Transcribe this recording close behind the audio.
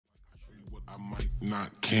I might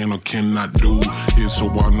not, can or cannot do it, so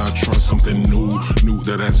why not try something new? Knew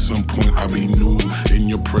that at some point I'll be new in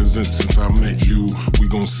your presence since I met you. We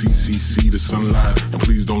gon' see the sunlight, and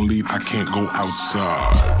please don't leave, I can't go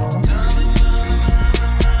outside.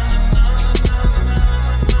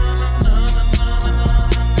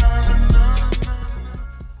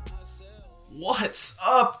 What's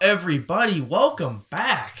up, everybody? Welcome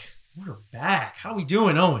back. We're back. How we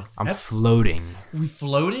doing, Owen? I'm floating. We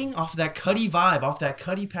floating off that Cuddy vibe, off that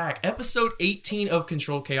Cuddy pack. Episode 18 of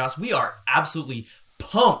Control Chaos. We are absolutely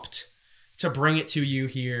pumped to bring it to you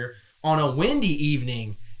here on a windy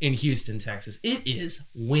evening in Houston, Texas. It is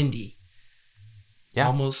windy. Yeah.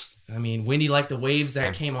 Almost, windy like the waves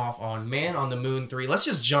that came off on Man on the Moon 3. Let's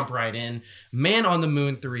just jump right in. Man on the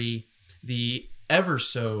Moon 3, the ever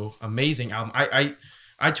so amazing album.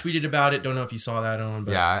 I tweeted about it. Don't know if you saw that, Owen.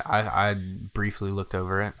 But yeah, I briefly looked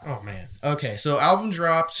over it. Oh, man. Okay, so album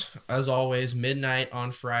dropped, as always, midnight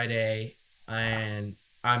on Friday. And,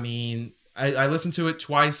 I listened to it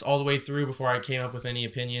twice all the way through before I came up with any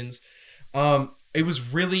opinions. It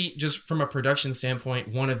was really, just from a production standpoint,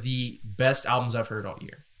 one of the best albums I've heard all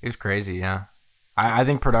year. It was crazy, yeah. I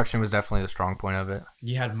think production was definitely the strong point of it.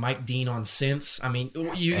 You had Mike Dean on synths.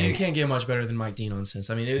 You can't get much better than Mike Dean on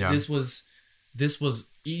synths. This was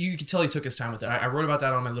you could tell he took his time with it. I wrote about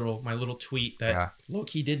that on my little tweet that low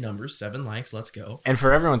key did numbers, 7 likes. Let's go. And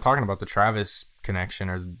for everyone talking about the Travis connection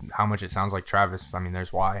or how much it sounds like Travis,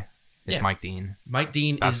 there's why. It's Mike Dean. Mike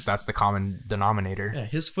Dean that's the common denominator. Yeah,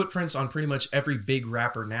 his footprints on pretty much every big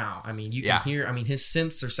rapper now. You can hear. His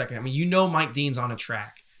synths are second. Mike Dean's on a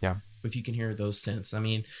track. Yeah. If you can hear those synths.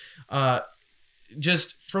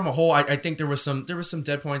 Just from a whole, I think there was some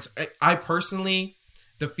dead points. I personally,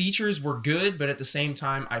 the features were good, but at the same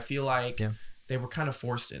time, I feel like they were kind of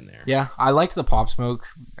forced in there. Yeah, I liked the Pop Smoke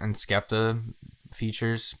and Skepta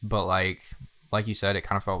features, but like you said, it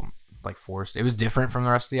kind of felt like forced. It was different from the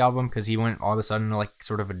rest of the album because he went all of a sudden to like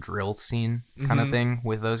sort of a drill scene kind of thing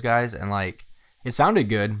with those guys, and like it sounded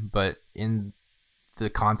good, but in the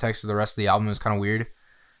context of the rest of the album, it was kind of weird.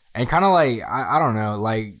 And kind of like, I don't know,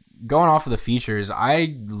 like going off of the features,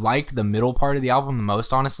 I liked the middle part of the album the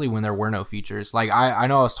most, honestly, when there were no features. Like, I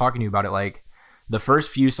know I was talking to you about it, like the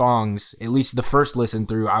first few songs, at least the first listen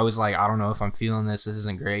through, I was like, I don't know if I'm feeling this. This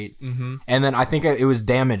isn't great. Mm-hmm. And then I think it was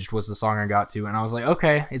Damaged was the song I got to. And I was like,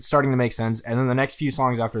 okay, it's starting to make sense. And then the next few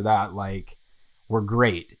songs after that, like, were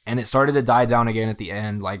great. And it started to die down again at the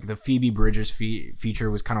end. Like, the Phoebe Bridgers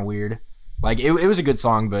feature was kind of weird. Like, it was a good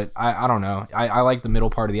song, but I don't know. I like the middle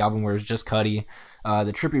part of the album where it's just Cuddy.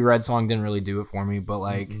 The Trippie Redd song didn't really do it for me, but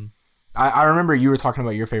like, I remember you were talking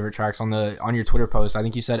about your favorite tracks on your Twitter post. I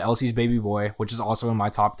think you said Elsie's Baby Boy, which is also in my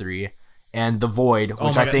top 3, and The Void,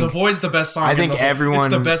 which I think... The Void's the best song. I think it's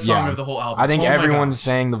the best song of the whole album. I think everyone's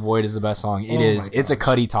saying The Void is the best song. It is. It's a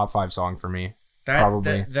Cuddy top 5 song for me.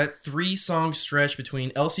 Probably. That 3-song stretch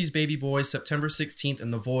between Elsie's Baby Boy, September 16th,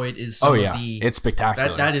 and The Void is it's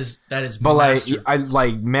spectacular. That is but master.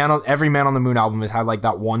 Every Man on the Moon album has had like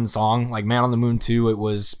that one song. Like Man on the Moon 2, it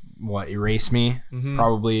was Erase Me,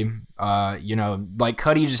 probably. Like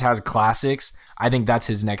Cuddy just has classics. I think that's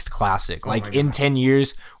his next classic. In 10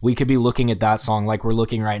 years, we could be looking at that song like we're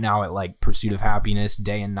looking right now at like Pursuit of Happiness,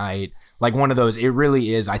 Day and Night. Like one of those. It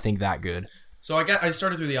really is, I think, that good. So I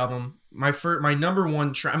started through the album. My number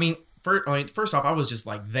one track. First off, I was just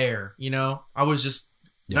like there. I was just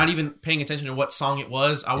not even paying attention to what song it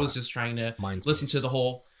was. I was just trying to listen to the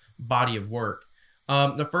whole body of work.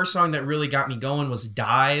 The first song that really got me going was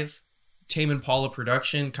Dive. Tame Impala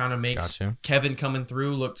production kind of makes Kevin coming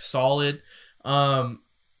through look solid.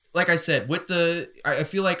 Like I said, I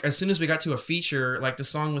feel like as soon as we got to a feature, like the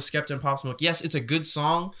song with Skepta and Pop Smoke, yes, it's a good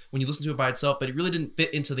song when you listen to it by itself, but it really didn't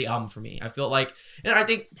fit into the album for me. I feel like, and I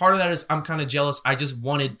think part of that is I'm kind of jealous. I just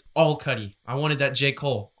wanted all Cuddy. I wanted that J.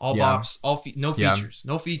 Cole, all bops,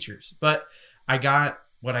 no features. But I got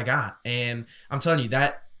what I got, and I'm telling you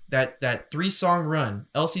that 3-song run,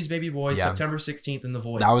 Elsie's Baby Boy, September 16th, and The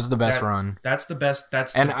Void. That was the best run. That's the best.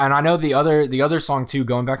 And I know the other song too,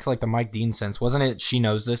 going back to like the Mike Dean sense, wasn't it She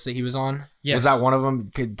Knows This that he was on? Yes. Was that one of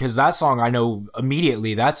them? Because that song I know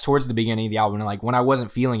immediately, that's towards the beginning of the album, and like when I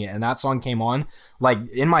wasn't feeling it and that song came on, like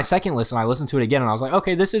in my second listen, I listened to it again and I was like,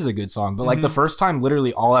 okay, this is a good song. But like the first time,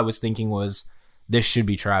 literally all I was thinking was, this should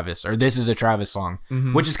be Travis, or this is a Travis song,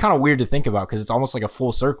 which is kind of weird to think about because it's almost like a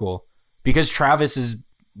full circle because Travis is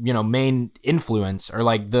main influence, or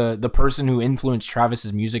like the person who influenced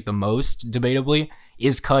Travis's music the most, debatably,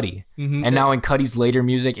 is Cuddy. And now in Cuddy's later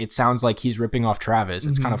music, it sounds like he's ripping off Travis.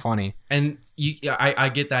 It's kind of funny. And I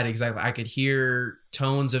get that exactly. I could hear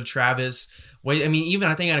tones of Travis Wait, I mean, even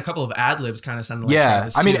I think a couple of ad libs kind of sounded like yeah.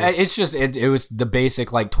 Travis. I mean, too. it's just it was the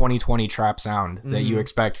basic like 2020 trap sound that you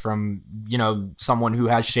expect from someone who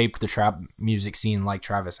has shaped the trap music scene like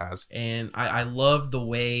Travis has. And I love the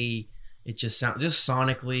way it just sounds, just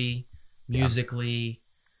sonically, musically.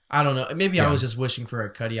 I don't know. Maybe I was just wishing for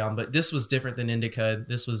a Cudi album, but this was different than Indica.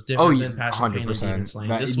 This was different than Passion, Pain, and Demon Slain.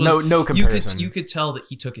 This was no comparison. You could tell that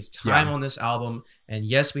he took his time on this album, and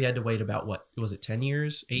yes, we had to wait about what was it, 10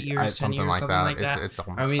 years, 8 years, 10 years, something like that. It's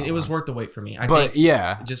I mean, it was worth the wait for me. I think,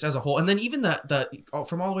 just as a whole, and then even the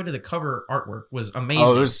from all the way to the cover artwork was amazing.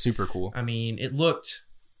 Oh, it was super cool. I mean, it looked,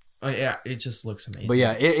 it just looks amazing. But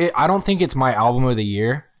yeah, I don't think it's my album of the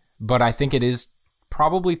year, but I think it is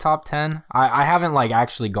probably top 10. I haven't like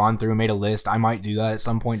actually gone through and made a list. I might do that at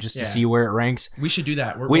some point just to see where it ranks. We should do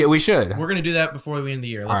that. We should. We're gonna do that before we end the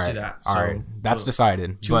year. Let's do that. All right, that's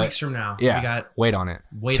decided. 2 weeks from now. Yeah, we got wait on it.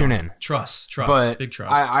 Tune in. Trust. But big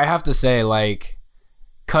trust. I have to say, like,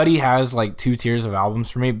 Cudi has like 2 tiers of albums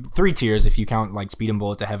for me. 3 tiers if you count like Speed and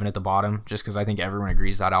Bullet to Heaven at the bottom, just because I think everyone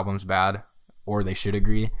agrees that album's bad, or they should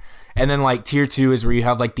agree. And then like tier 2 is where you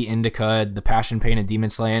have like the Indica, the Passion, Pain, and Demon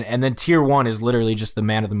Slain, and then tier 1 is literally just the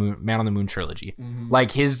Man on the Moon trilogy.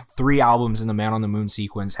 Like his 3 albums in the Man on the Moon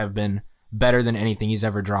sequence have been better than anything he's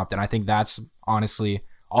ever dropped, and I think that's honestly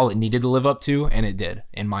all it needed to live up to, and it did,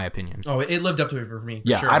 in my opinion. Oh, it lived up to it for me.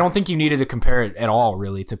 Yeah, sure. I don't think you needed to compare it at all,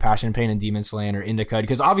 really, to Passion, Pain, and Demon Slain or Indica,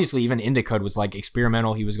 because obviously even Indica was like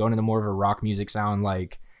experimental. He was going into more of a rock music sound,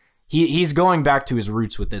 like. He's going back to his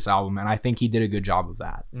roots with this album, and I think he did a good job of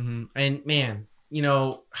that. And man,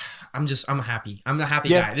 I'm happy. I'm the happy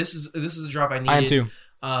guy. This is a drop I needed.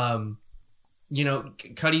 I am too.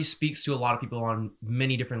 Cudi speaks to a lot of people on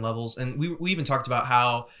many different levels, and we even talked about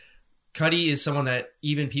how Cudi is someone that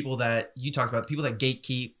even people that you talked about, people that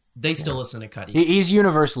gatekeep, they still listen to Cudi. He's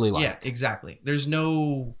universally liked. Yeah, exactly. There's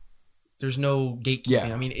no gatekeeping.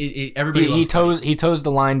 Yeah. I mean, everybody he toes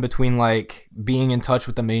the line between like being in touch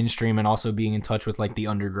with the mainstream and also being in touch with like the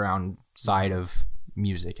underground side of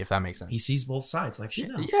music, if that makes sense. He sees both sides like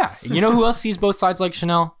Chanel. Yeah. You know who else sees both sides like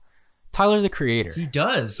Chanel? Tyler the Creator. He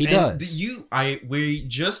does. He does. We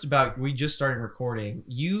just started recording.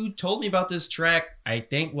 You told me about this track, I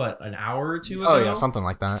think an hour or two ago? Oh yeah, something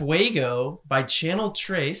like that. Fuego by Channel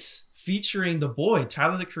Trace featuring the boy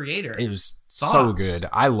Tyler the Creator. It was so good.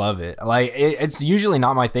 I love it. Like it's usually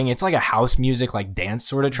not my thing. It's like a house music, like dance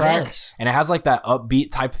sort of track, and it has like that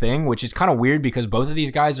upbeat type thing, which is kind of weird because both of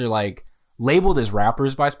these guys are like labeled as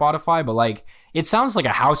rappers by Spotify, but like it sounds like a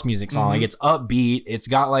house music song. Like it's upbeat. It's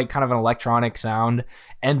got like kind of an electronic sound,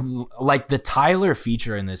 and like the Tyler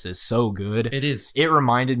feature in this is so good. It is. It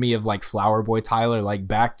reminded me of like Flower Boy Tyler, like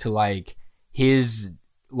back to like his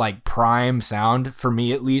like prime sound for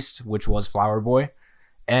me at least, which was Flower Boy.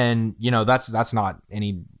 And that's not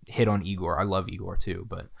any hit on Igor. I love Igor too,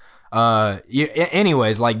 but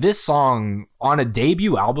anyways, like this song on a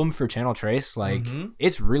debut album for Channel Trace, like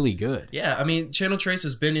it's really good. Yeah, I mean Channel Trace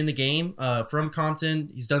has been in the game from Compton.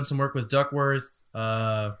 He's done some work with Duckworth,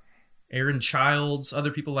 Aaron Childs,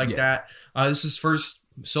 other people like that. This is his first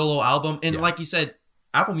solo album, and like you said,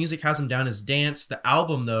 Apple Music has him down as dance. The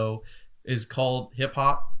album though is called Hip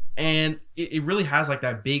Hop, and it really has like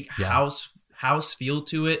that big house feel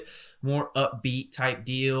to it, more upbeat type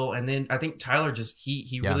deal. And then I think Tyler just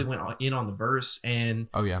he really went in on the verse, and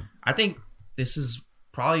I think this is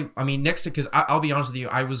probably, I mean, next to, because I'll be honest with you,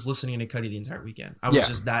 I was listening to Cudi the entire weekend. I was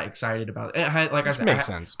just that excited about it. Like I said, makes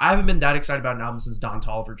sense. I haven't been that excited about an album since Don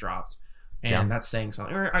Toliver dropped, and that's saying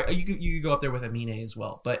something. Or you could go up there with Amine as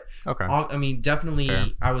well, but I mean,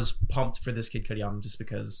 definitely I was pumped for this Kid Cudi album just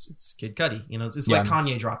because it's Kid Cudi. It's like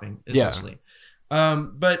Kanye dropping essentially.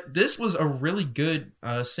 But this was a really good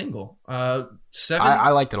single. I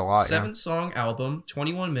liked it a lot. 7-song album,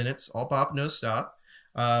 21 minutes, all pop, no stop.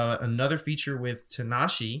 Another feature with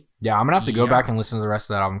Tanashi. Yeah, I'm gonna have to go back and listen to the rest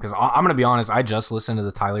of that album because I'm gonna be honest, I just listened to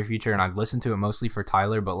the Tyler feature and I've listened to it mostly for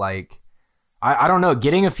Tyler, but like I don't know,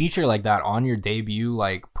 getting a feature like that on your debut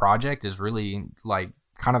like project is really like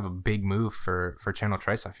kind of a big move for Channel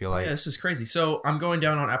Trace, I feel like. Yeah, this is crazy. So I'm going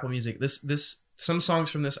down on Apple Music. Some songs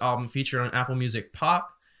from this album featured on Apple Music Pop,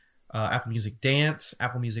 Apple Music Dance,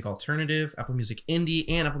 Apple Music Alternative, Apple Music Indie,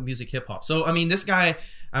 and Apple Music Hip Hop. So, I mean, this guy,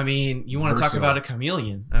 I mean, you want to talk about a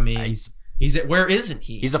chameleon. I mean, where isn't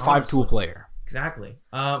he? He's a 5-tool player. Exactly.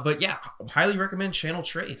 But yeah, highly recommend Channel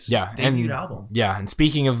Trace. Yeah. Debut album. Yeah. And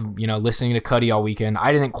speaking of, listening to Cudi all weekend,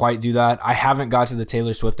 I didn't quite do that. I haven't got to the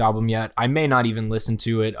Taylor Swift album yet. I may not even listen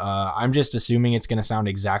to it. I'm just assuming it's going to sound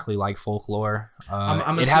exactly like Folklore.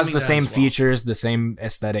 It has the same features, the same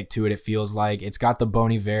aesthetic to it. It feels like it's got the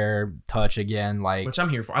Bon Iver touch again, like, which I'm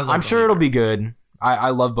here for. I'm sure it'll be good.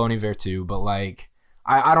 I love Bon Iver too, but like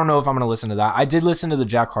I don't know if I'm gonna listen to that. I did listen to the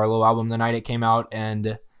Jack Harlow album the night it came out,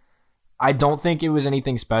 and I don't think it was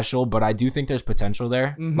anything special, but I do think there's potential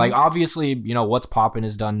there. Mm-hmm. Like, obviously, you know, What's Poppin'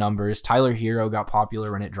 has done numbers. Tyler Hero got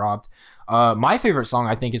popular when it dropped. My favorite song,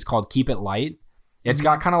 I think, is called Keep It Light. It's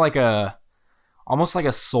got kind of like almost like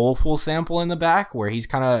a soulful sample in the back where he's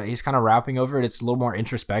kind of rapping over it. It's a little more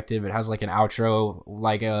introspective. It has like an outro,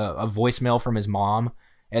 like a voicemail from his mom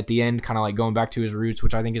at the end, kind of like going back to his roots,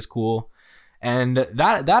 which I think is cool. And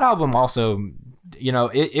that album also, you know,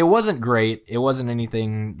 it wasn't great. It wasn't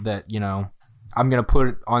anything that, you know, I'm going to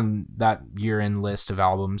put on that year-end list of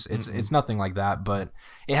albums. It's nothing like that, but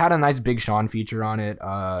it had a nice Big Sean feature on it.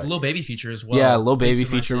 Lil Baby feature as well. Yeah, Lil Baby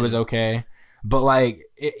feature was okay. But, like,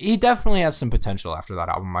 he definitely has some potential after that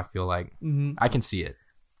album, I feel like. I can see it.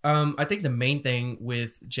 I think the main thing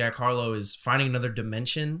with Jack Harlow is finding another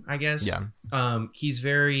dimension, I guess. Yeah. He's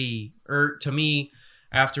very, to me,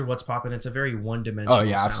 after What's Poppin', it's a very one-dimensional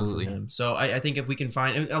sound absolutely. for him. So I think if we can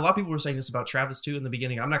find, and a lot of people were saying this about Travis too in the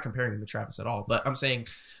beginning. I'm not comparing him to Travis at all, but I'm saying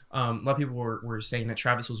a lot of people were saying that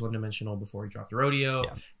Travis was one-dimensional before he dropped the Rodeo.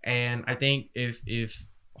 Yeah. And I think if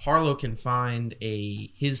Harlow can find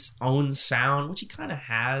his own sound, which he kind of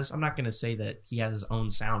has, I'm not going to say that he has his own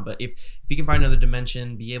sound, but if he can find another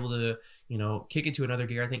dimension, be able to, you know, kick it to another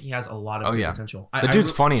gear, I think he has a lot of potential. The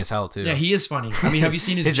dude's funny as hell too. Yeah, he is funny. I mean, have you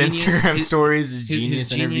seen his genius, Instagram stories, his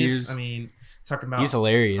genius interviews? I mean, talking about he's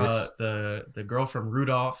hilarious. The girl from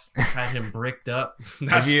Rudolph had him bricked up.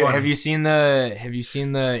 Have you seen the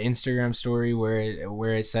Instagram story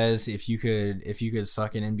where it says if you could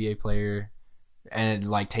suck an NBA player and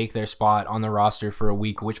like take their spot on the roster for a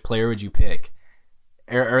week, which player would you pick?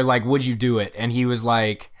 Or like, would you do it? And he was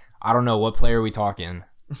like, I don't know, what player are we talking?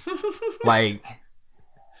 Like,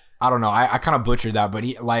 I don't know. I kind of butchered that, but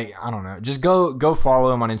he, like, I don't know. Just go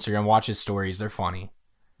follow him on Instagram. Watch his stories. They're funny.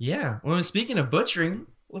 Yeah. Well, speaking of butchering,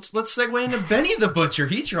 let's segue into Benny the Butcher.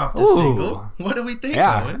 He dropped a single. What do we think?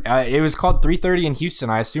 Yeah, it was called 3:30 in Houston.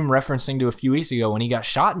 I assume referencing to a few weeks ago when he got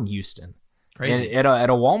shot in Houston. Crazy. At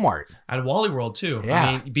a Walmart. At Wally World too. Yeah.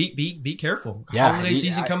 I mean, be careful. Yeah. Holiday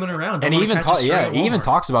season coming around. And he even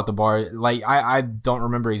talks about the bar. Like, I don't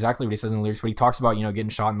remember exactly what he says in the lyrics, but he talks about, you know, getting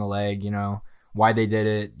shot in the leg, you know, why they did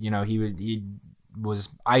it. You know, he was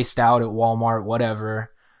iced out at Walmart,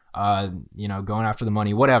 whatever, you know, going after the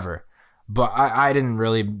money, whatever. But I didn't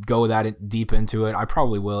really go that deep into it. I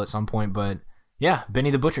probably will at some point, but yeah, Benny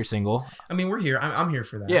the Butcher single. I mean, we're here. I'm here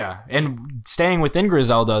for that. Yeah, and staying within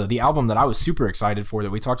Griselda, the album that I was super excited for that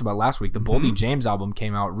we talked about last week, the Boldy James album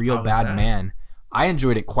came out, Real Bad Man. I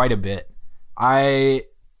enjoyed it quite a bit. I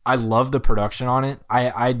love the production on it.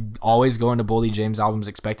 I always go into Boldy James albums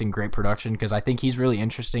expecting great production because I think he's really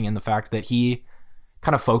interesting in the fact that he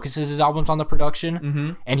kind of focuses his albums on the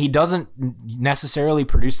production, and he doesn't necessarily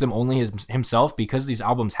produce them only himself because these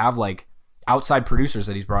albums have like outside producers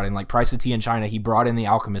that he's brought in, like Price of Tea in China. He brought in The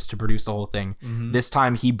Alchemist to produce the whole thing. This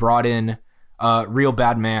time he brought in Real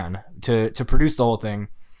Bad Man to produce the whole thing.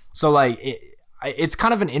 So like it's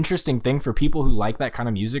kind of an interesting thing for people who like that kind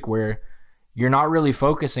of music where you're not really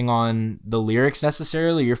focusing on the lyrics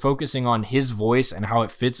necessarily. You're focusing on his voice and how it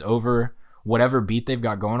fits over whatever beat they've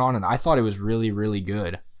got going on. And I thought it was really, really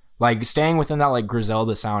good. Like staying within that like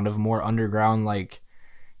Griselda sound of more underground, like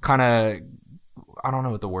kind of, I don't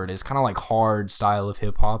know what the word is, kind of like hard style of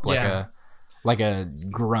hip hop, like a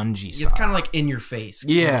grungy style. It's kind of like in your face.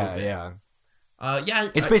 Yeah.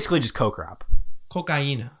 It's basically just coke rap.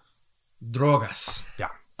 Cocaína. Drogas. Yeah.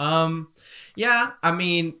 Yeah, I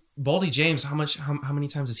mean, Boldy James, how many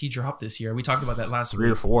times has he dropped this year? We talked about that last week.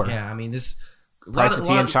 3 or 4. Yeah, I mean, this Price of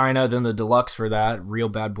Tea in China, then the deluxe for that, Real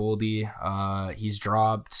Bad Boldy. He's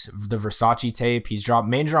dropped the Versace tape. He's dropped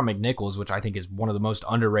Main Draw McNichols, which I think is one of the most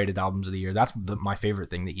underrated albums of the year. That's my favorite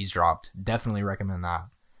thing that he's dropped. Definitely recommend that.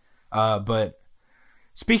 But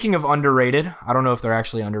speaking of underrated, I don't know if they're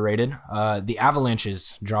actually underrated. The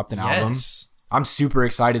Avalanches dropped an album. I'm super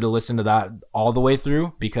excited to listen to that all the way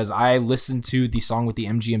through because I listened to the song with the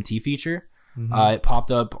MGMT feature. It popped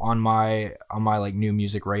up on my like new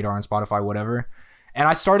music radar on Spotify, whatever. And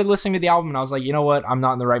I started listening to the album and I was like, you know what? I'm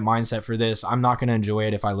not in the right mindset for this. I'm not going to enjoy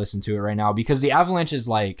it if I listen to it right now because the Avalanche is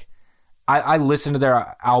like, I listen to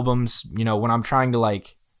their albums, you know, when I'm trying to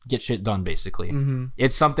like get shit done, basically.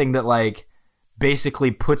 It's something that like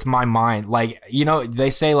basically puts my mind, like, you know, they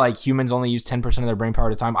say like humans only use 10% of their brain power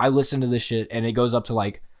at a time. I listen to this shit and it goes up to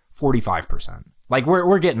like 45%. Like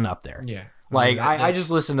we're getting up there. Yeah. Like I just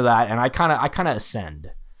listen to that and I kind of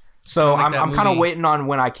ascend. So like I'm kind of waiting on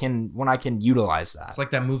when I can utilize that. It's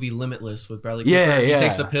like that movie Limitless with Bradley Cooper. Yeah, he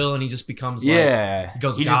takes the pill and he just becomes like, he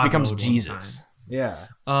just becomes Jesus. Yeah.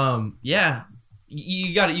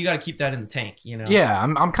 you got to keep that in the tank, you know. Yeah,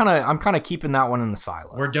 I'm kind of keeping that one in the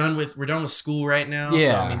silo. We're done with school right now. Yeah,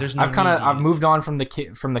 so, I mean, there's no I've moved on from the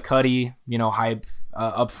Cudi, hype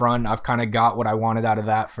up front. I've kind of got what I wanted out of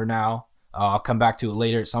that for now. I'll come back to it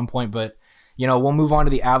later at some point, but we'll move on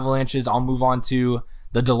to the Avalanches. I'll move on to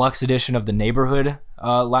the deluxe edition of The Neighborhood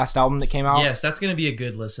last album that came out. Yes, that's going to be a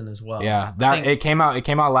good listen as well. Yeah, it came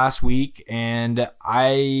out last week, and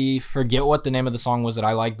I forget what the name of the song was that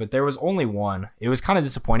I liked, but there was only one. It was kind of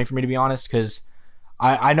disappointing for me, to be honest, because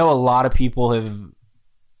I know a lot of people have,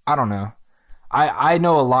 I don't know. I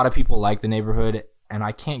know a lot of people like The Neighborhood, and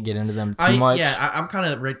I can't get into them too much. Yeah, I'm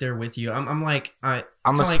kind of right there with you. I'm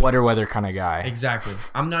a sweater weather kind of guy. Exactly.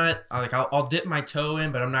 I'm not like I'll dip my toe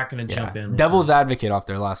in, but I'm not going to jump in. Devil's Advocate off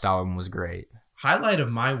their last album was great. Highlight of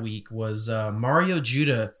my week was Mario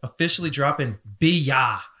Judah officially dropping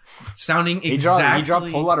 "Be-Ya," sounding exactly. He dropped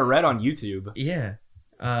a whole lot of red on YouTube. Yeah.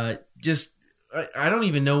 Just I don't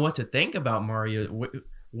even know what to think about Mario.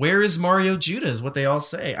 Where is Mario Judah? Is what they all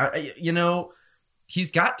say. He's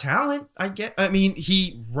got talent. I mean,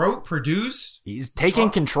 he wrote, produced. He's taking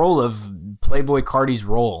control of Playboi Carti's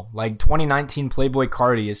role. Like 2019 Playboi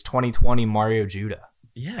Carti is 2020 Mario Judah.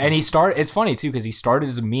 Yeah. And it's funny too, because he started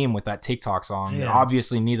as a meme with that TikTok song. Yeah.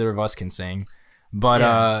 Obviously, neither of us can sing. But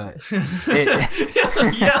yo,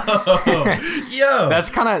 that's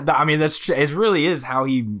kind of. I mean, it really is how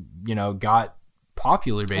he got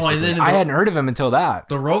popular, basically. I hadn't heard of him until that.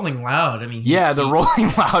 The Rolling Loud. I mean, the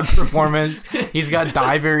Rolling Loud performance. He's got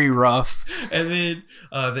Die Very Rough. And then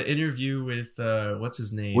the interview with what's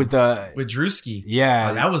his name? With Drewski.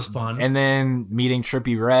 Yeah, that was fun. And then meeting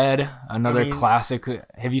Trippie Redd, another classic.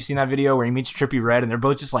 Have you seen that video where he meets Trippie Redd and they're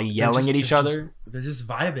both just like yelling at each other? They're just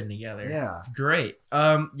vibing together. Yeah, it's great.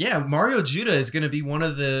 Mario Judah is going to be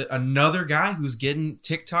another guy who's getting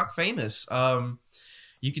TikTok famous.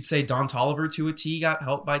 You could say Don Toliver to a T got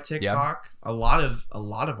helped by TikTok. Yeah. A lot of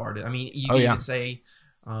artists. I mean, you can even say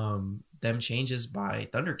Them Changes by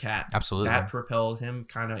Thundercat. Absolutely. That propelled him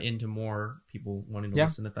kind of into more people wanting to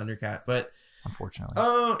listen to Thundercat. But unfortunately.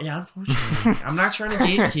 Unfortunately. I'm not trying to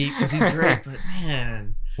gatekeep because he's great, but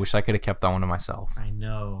man. Wish I could have kept that one to myself. I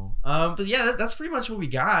know. But yeah, that's pretty much what we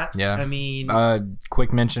got. Yeah. I mean.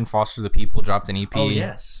 Quick mention, Foster the People dropped an EP. Oh,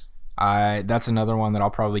 yes. That's another one that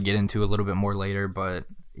I'll probably get into a little bit more later, but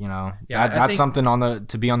that's something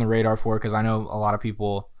to be on the radar for, because I know a lot of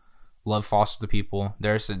people love Foster the People. They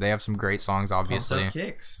have some great songs, obviously.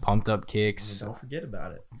 Pumped Up Kicks. Don't forget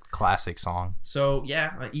about it. Classic song. So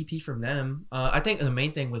yeah, an EP from them. I think the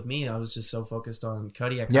main thing with me, I was just so focused on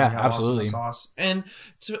Cudi. I absolutely. Lost in the sauce, and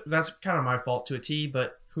that's kind of my fault to a T,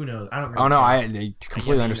 but. Who knows? I don't really care. It's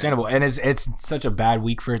completely understandable. And it's such a bad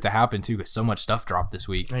week for it to happen, too, because so much stuff dropped this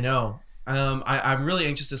week. I know. I'm really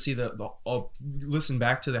anxious to see I'll listen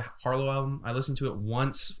back to the Harlow album. I listened to it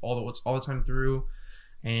once all the time through,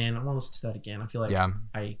 and I want to listen to that again. I feel like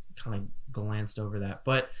I kind of glanced over that.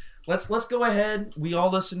 But let's go ahead. We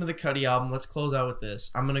all listened to the Cudi album. Let's close out with this.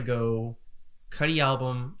 I'm going to go Cudi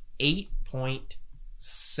album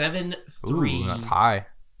 8.73. Ooh, that's high.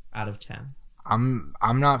 Out of 10. I'm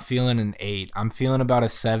not feeling an 8. I'm feeling about a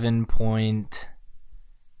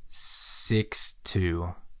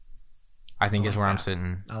 7.62. I think is where I'm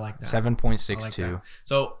sitting. I like that. 7.62. Like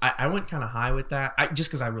so I went kind of high with that, just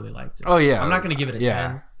because I really liked it. Oh yeah. I'm not going to give it a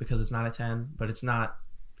 10 because it's not a 10, but it's not.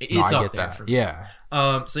 It's up there for me. Yeah.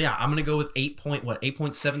 So yeah, I'm going to go with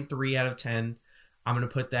 8.73 out of 10. I'm going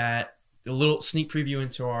to put that a little sneak preview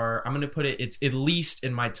into I'm going to put it's at least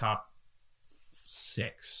in my top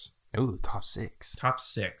 6. Ooh, top 6. Top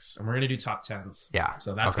 6. And we're going to do top 10s. Yeah.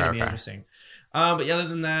 So that's going to be interesting. But other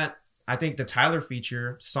than that, I think the Tyler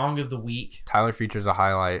feature, Song of the Week. Tyler feature's a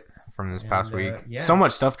highlight from this past week. Yeah. So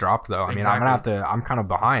much stuff dropped, though. I mean, I'm going to I'm kind of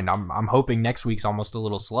behind. I'm hoping next week's almost a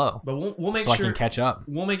little slow. But we'll make sure. So I can catch up.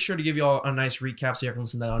 We'll make sure to give you all a nice recap so you can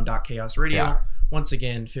listen to that on .chaos Radio. Yeah. Once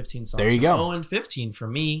again, 15 songs. There you go. And 15 for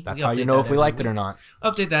me. That's how you know if we liked it or not.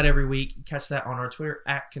 Update that every week. Catch that on our Twitter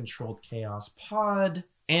 @ControlledChaosPod.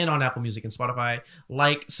 And on Apple Music and Spotify.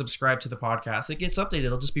 Subscribe to the podcast. It gets updated.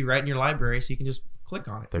 It'll just be right in your library, so you can just click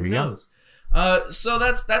on it. There you go. So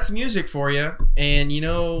that's music for you. And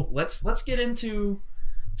let's get into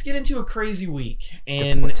a crazy week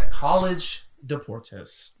in college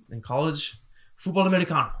deportes in college football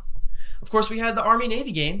americano. Of course, we had the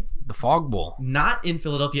Army-Navy game, the Fog Bowl, not in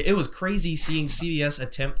Philadelphia. It was crazy seeing CBS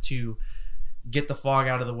attempt to get the fog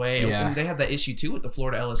out of the way. Yeah. And they had that issue too with the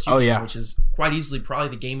Florida LSU game, which is quite easily probably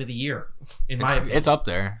the game of the year in my opinion. It's up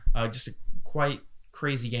there. Just a quite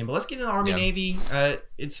crazy game. But let's get into Army-Navy.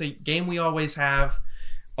 It's a game we always have.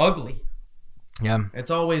 Ugly. Yeah,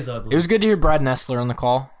 It's always ugly. it was good to hear Brad Nessler on the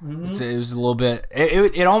call. Mm-hmm. It was a little bit.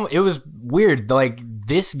 It was weird. Like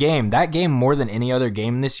that game more than any other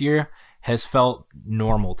game this year has felt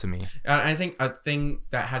normal to me. I think a thing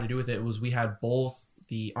that had to do with it was we had both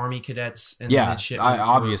the Army cadets and Yeah, the midshipmen.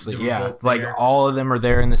 obviously, they were yeah. both Like there. all of them are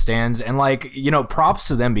there in the stands, and like props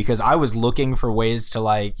to them because I was looking for ways to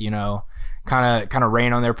like kind of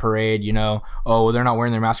rain on their parade. Oh, they're not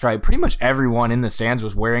wearing their mask right. Pretty much everyone in the stands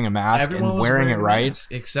was wearing a mask Everyone and was wearing it right,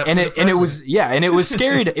 mask, except and for it the and it president. was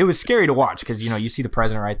scary. It was scary to watch because you see the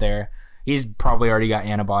president right there. He's probably already got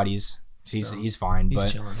antibodies. He's fine,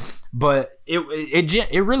 He's chilling. but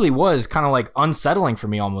it really was kind of like unsettling for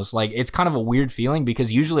me almost. Like it's kind of a weird feeling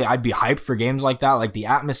because usually I'd be hyped for games like that. Like the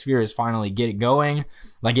atmosphere is finally getting going.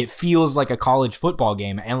 Like it feels like a college football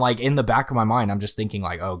game. And like in the back of my mind, I'm just thinking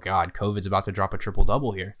like, oh God, COVID's about to drop a triple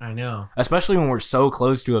double here. I know. Especially when we're so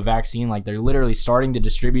close to a vaccine. Like they're literally starting to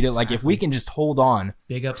distribute it. Exactly. Like if we can just hold on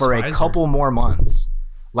Big ups for a Pfizer. couple more months.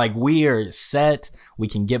 Like we are set. We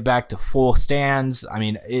can get back to full stands. I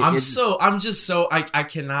mean, I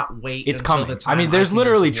cannot wait. It's until coming. The time I mean, there's can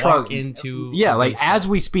literally just walk truck into. Yeah, like baseball. as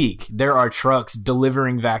we speak, there are trucks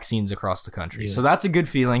delivering vaccines across the country. Yeah. So that's a good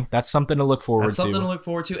feeling. That's something to look forward That's something to. to look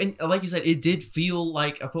forward to. And like you said, it did feel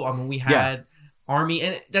like a football. I mean, we had Army,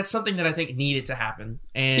 and that's something that I think needed to happen.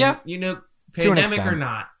 And pandemic or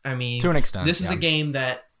not, I mean, to an extent, this is a game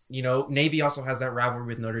that. Navy also has that rivalry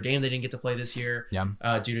with Notre Dame. They didn't get to play this year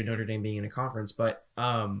due to Notre Dame being in a conference. But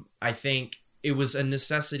I think it was a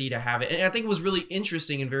necessity to have it. And I think it was really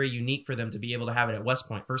interesting and very unique for them to be able to have it at West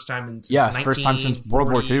Point. First time since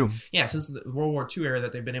World War II. Yeah, since the World War II era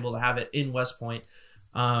that they've been able to have it in West Point.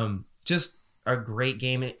 Just a great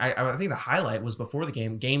game. I think the highlight was before the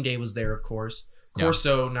game. Game day was there, of course.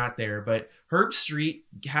 Corso not there. But Herb Street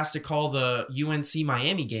has to call the UNC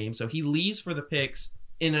Miami game. So he leaves for the picks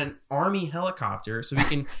in an Army helicopter, so he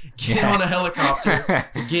can get on a helicopter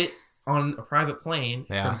to get on a private plane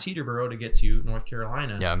from Teterboro to get to North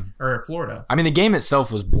Carolina or Florida. I mean, the game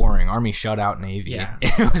itself was boring. Army shut out Navy. Yeah.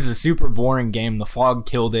 It was a super boring game. The fog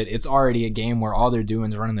killed it. It's already a game where all they're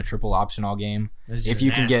doing is running the triple option all game. If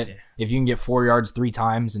you can get 4 yards 3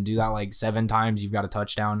 times and do that like 7 times, you've got a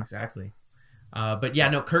touchdown. Exactly. But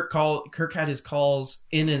yeah, no. Kirk had his calls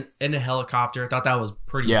in a helicopter. I thought that was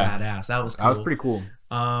pretty badass. That was cool. That was pretty cool.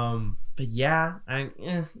 But yeah,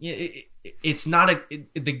 it's not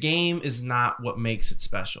the game is not what makes it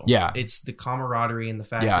special. Yeah, it's the camaraderie and the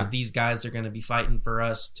fact that these guys are going to be fighting for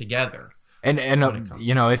us together. And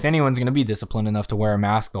if anyone's going to be disciplined enough to wear a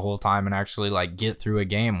mask the whole time and actually like get through a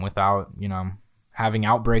game without having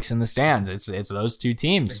outbreaks in the stands, it's those two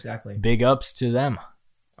teams. Exactly. Big ups to them.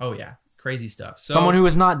 Oh yeah, crazy stuff. So, someone who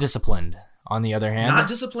is not disciplined. On the other hand, not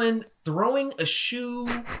disciplined, throwing a shoe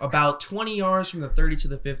about 20 yards from the 30 to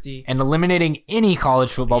the 50. And eliminating any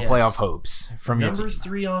college football playoff hopes from number your team.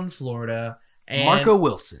 3 on Florida. And Marco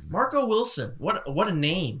Wilson. What a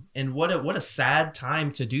name. And what a sad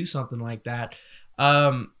time to do something like that.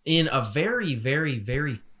 In a very, very,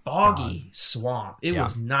 very foggy swamp. It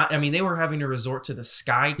was not, I mean, they were having to resort to the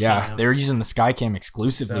Skycam. Yeah, they were using the Skycam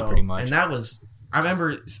exclusively pretty much. And that was... I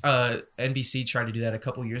remember NBC tried to do that a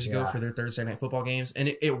couple years ago for their Thursday night football games,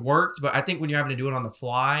 and it worked. But I think when you're having to do it on the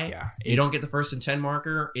fly, you don't get the 1st and 10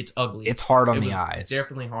 marker. It's ugly. It's hard on the eyes.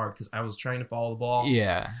 Definitely hard because I was trying to follow the ball.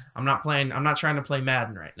 Yeah, I'm not trying to play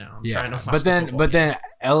Madden right now. I'm trying to watch but then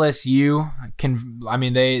LSU can. I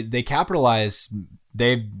mean, they capitalize.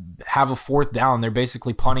 They have a 4th down. They're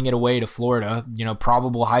basically punting it away to Florida.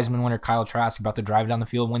 Probable Heisman winner Kyle Trask about to drive down the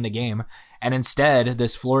field and win the game, and instead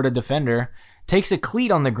this Florida defender takes a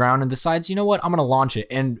cleat on the ground and decides, you know what, I'm going to launch it.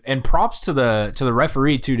 And props to the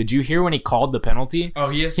referee, too. Did you hear when he called the penalty? Oh,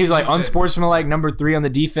 yes. He was like, unsportsmanlike, number 3 on the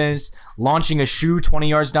defense, launching a shoe 20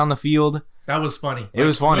 yards down the field. That was funny. It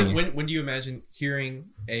was funny. When do you imagine hearing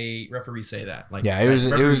a referee say that? Like, yeah, it was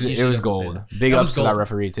gold. Big ups to that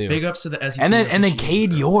referee, too. Big ups to the SEC. And then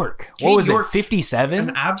Cade York. What was it, 57?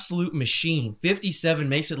 An absolute machine. 57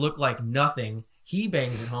 makes it look like nothing. He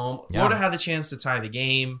bangs it home. Florida had a chance to tie the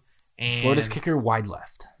game. And Florida's kicker wide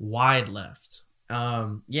left. It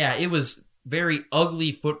was very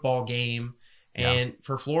ugly football game. And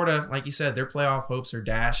for Florida, like you said, their playoff hopes are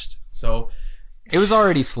dashed. So it was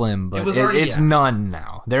already slim, but it's none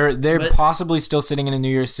now. They're possibly still sitting in a New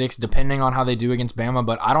Year's 6, depending on how they do against Bama.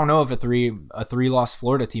 But I don't know if a 3-loss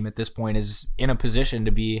Florida team at this point is in a position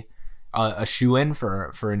to be a shoe-in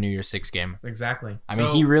for a New Year's 6 game. Exactly. I mean,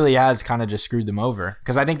 he really has kind of just screwed them over.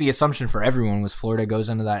 Because I think the assumption for everyone was Florida goes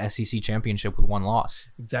into that SEC championship with 1 loss.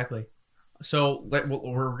 Exactly. So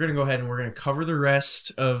we're going to go ahead and we're going to cover the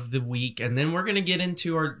rest of the week, and then we're going to get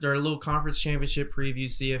into our little conference championship preview,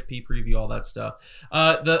 CFP preview, all that stuff.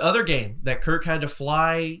 The other game that Kirk had to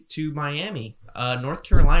fly to Miami, North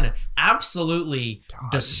Carolina, absolutely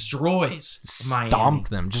destroys Miami. Stomped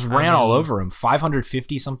them. Just ran all over them.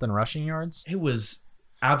 550-something rushing yards. It was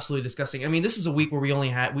absolutely disgusting. I mean, this is a week where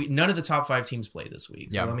none of the top 5 teams played this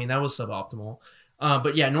week. So, I mean, that was suboptimal.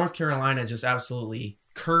 But yeah, North Carolina just absolutely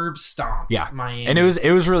curb stomped Miami. And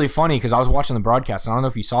it was really funny because I was watching the broadcast, and I don't know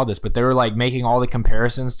if you saw this, but they were like making all the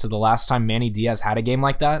comparisons to the last time Manny Diaz had a game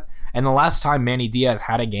like that. And the last time Manny Diaz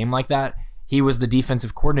had a game like that, he was the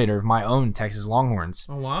defensive coordinator of my own Texas Longhorns.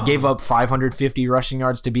 Oh, wow. Gave up 550 rushing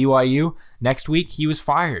yards to BYU. Next week, he was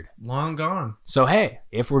fired. Long gone. So, hey,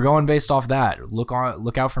 if we're going based off that, look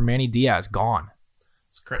out for Manny Diaz. Gone.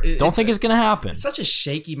 Don't think it's going to happen. It's such a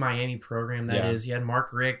shaky Miami program that is. You had Mark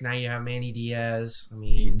Richt, now you have Manny Diaz. I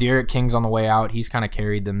mean, Derek King's on the way out. He's kind of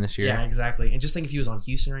carried them this year. Yeah, exactly. And just think if he was on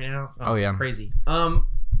Houston right now. Oh yeah, crazy.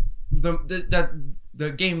 The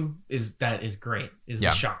game is great.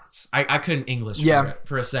 The Shots. I couldn't English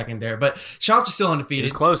for a second there, but Shots are still undefeated. It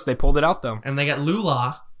was close. They pulled it out though, and they got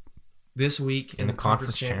Lula this week in the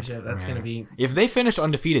conference championship. That's going to be, if they finish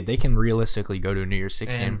undefeated, they can realistically go to a New Year's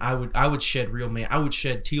Six game. I would shed I would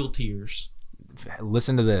shed teal tears.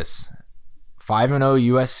 Listen to this: 5-0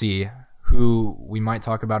 USC, who we might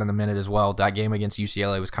talk about in a minute as well. That game against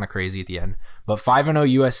UCLA was kind of crazy at the end, but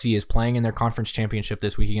 5-0 USC is playing in their conference championship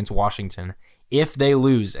this week against Washington. If they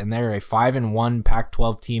lose and they're a 5-1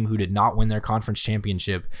 Pac-12 team who did not win their conference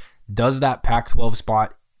championship, does that Pac-12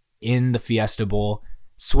 spot in the Fiesta Bowl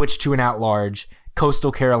switch to an at-large?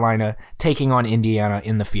 Coastal Carolina taking on Indiana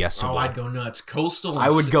in the Fiesta Bowl. Oh, I'd go nuts. Coastal. I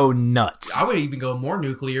would go nuts. I would even go more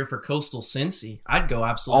nuclear for Coastal Cincy. I'd go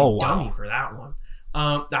absolutely dummy for that one.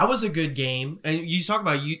 That was a good game. And you talk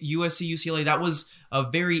about USC, UCLA. That was a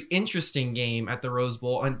very interesting game at the Rose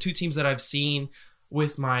Bowl. And two teams that I've seen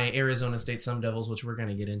with my Arizona State Sun Devils, which we're going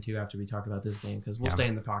to get into after we talk about this game, because we'll stay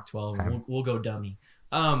in the Pac-12 and we'll go dummy.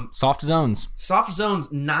 Soft zones. Soft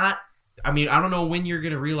zones, not... I mean, I don't know when you're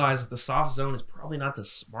going to realize that the soft zone is probably not the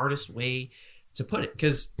smartest way to put it,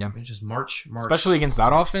 because it's just march. Especially against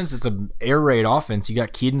that offense, it's an air raid offense. You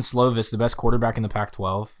got Keaton Slovis, the best quarterback in the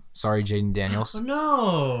Pac-12. Sorry, Jaden Daniels. Oh,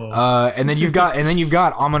 no. And then you've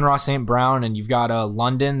got Amon-Ra St. Brown, and you've got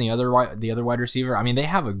London, the other wide receiver. I mean, they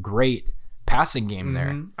have a great passing game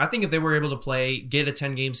there. I think if they were able to get a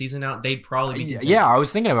 10-game season out, they'd probably be contending. Yeah, I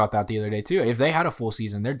was thinking about that the other day too. If they had a full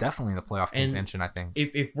season, they're definitely in the playoff contention, I think.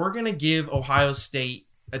 If we're going to give Ohio State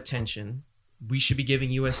attention, we should be giving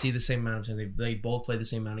USC the same amount of time. They both play the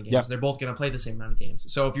same amount of games. Yep. They're both going to play the same amount of games.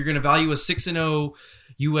 So if you're going to value a 6-0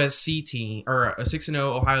 USC team or a 6-0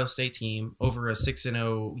 Ohio State team over a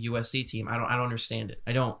 6-0 USC team, I don't understand it.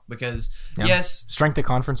 I don't, because yes, strength of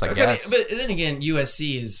conference, I guess. But then again,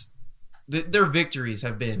 USC is... Their victories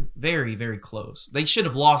have been very, very close. They should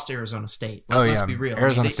have lost Arizona State. Let's be real.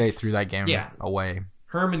 Arizona State threw that game away.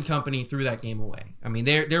 Herman Company threw that game away. I mean,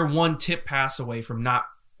 they're one tip pass away from not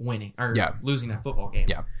winning or losing that football game.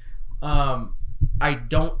 Yeah. I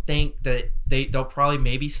don't think that they'll probably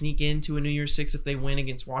maybe sneak into a New Year's Six if they win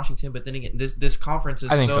against Washington. But then again, this conference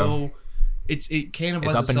is so. It cannibalizes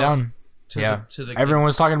it's up and down. To everyone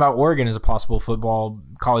was talking about Oregon as a possible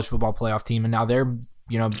college football playoff team, and now they're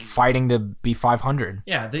fighting to be 500.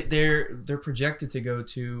 Yeah, they're projected to go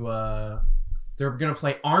to. They're going to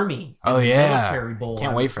play Army. In the Military Bowl.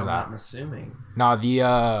 Can't wait for that. I'm assuming.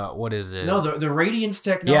 No, what is it? No, the Radiance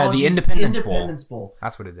Technologies. Yeah, the Independence Bowl.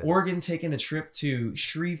 That's what it is. Oregon taking a trip to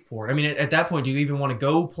Shreveport. I mean, at that point, do you even want to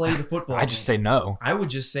go play the football? I just say no. I would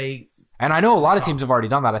just say. And I know a lot of teams have already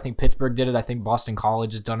done that. I think Pittsburgh did it. I think Boston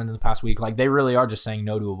College has done it in the past week. Like, they really are just saying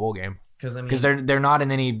no to a bowl game. Because they're not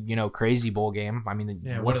in any crazy bowl game. I mean,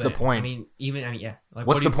 what's the point? Like,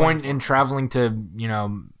 what's the point in traveling to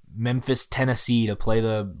Memphis, Tennessee to play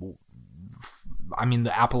the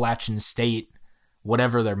Appalachian State,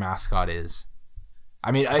 whatever their mascot is?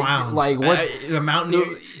 I mean, what's the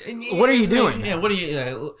Mountaineer? What are you doing? Yeah, what are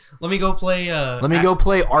you? Let me go play. Let me go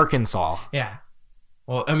play Arkansas. Yeah.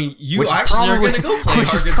 Well, I mean, you actually are going to go play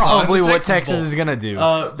Arkansas. Which is probably what Texas is going to do.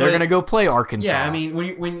 They're going to go play Arkansas. Yeah, I mean,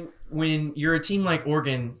 when you're a team like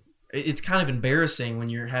Oregon, it's kind of embarrassing when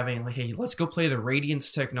you're having hey, let's go play the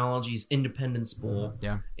Radiance Technologies Independence Bowl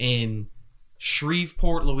in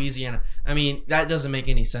Shreveport, Louisiana. I mean, that doesn't make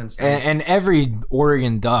any sense to me. And every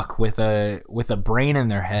Oregon Duck with a brain in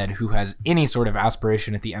their head who has any sort of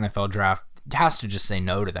aspiration at the NFL draft has to just say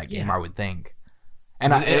no to that game, I would think.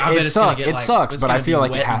 And it sucks, but I feel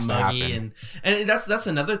like it has to happen. And that's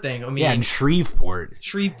another thing. I mean, in Shreveport,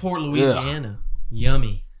 Louisiana. Ugh.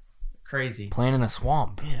 Yummy. Crazy. Playing in a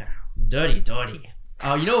swamp. Yeah. Dirty.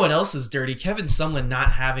 You know what else is dirty? Kevin Sumlin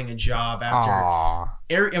not having a job after.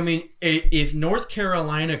 If North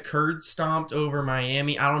Carolina curd stomped over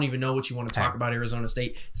Miami, I don't even know what you want to talk about Arizona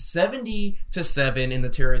State. 70-7 in the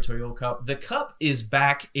Territorial Cup. The Cup is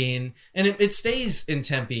back in, and it stays in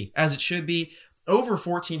Tempe as it should be. Over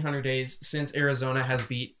 1,400 days since Arizona has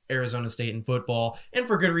beat Arizona State in football, and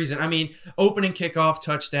for good reason. I mean, opening kickoff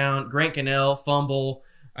touchdown, Grant Cannell fumble.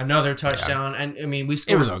 Another touchdown, and I mean, we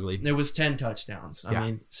scored. It was ugly. It was 10 touchdowns. I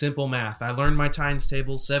mean, simple math. I learned my times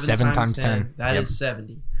table. 7 times 10. That is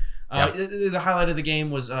 70. The highlight of the game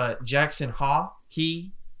was Jackson Ha.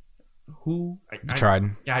 I tried.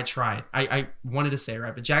 Yeah, I tried. I wanted to say it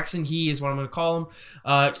right, but Jackson He is what I'm going to call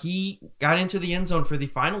him. He got into the end zone for the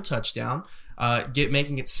final touchdown.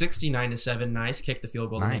 Making it 69-7. Nice. Kick the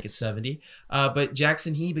field goal to make it 70. But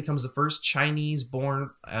Jackson He becomes the first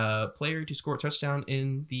Chinese-born player to score a touchdown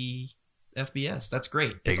in the FBS. That's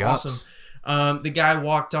great. It's awesome. The guy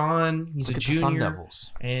walked on. He's a junior, the Sun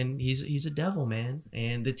Devils. And he's a devil, man.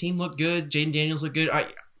 And the team looked good. Jaden Daniels looked good. I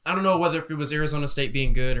don't know whether it was Arizona State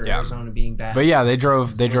being good or Arizona being bad. But yeah, they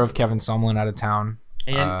drove Kevin Sumlin out of town.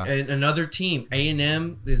 And another team,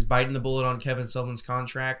 A&M, is biting the bullet on Kevin Sumlin's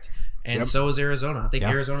contract. And so is Arizona. I think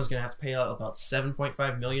Arizona's going to have to pay out about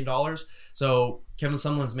 $7.5 million. So Kevin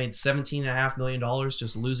Sumlin's made $17.5 million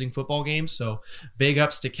just losing football games. So big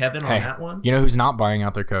ups to Kevin on that one. You know who's not buying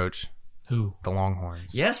out their coach? Who? The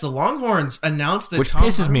Longhorns. Yes, the Longhorns announced that Which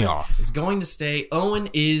pisses me off. Is going to stay. Owen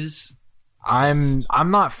is... I'm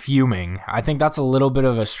not fuming. I think that's a little bit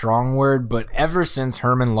of a strong word, but ever since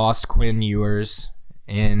Herman lost Quinn Ewers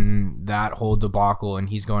in that whole debacle, and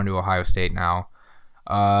he's going to Ohio State now,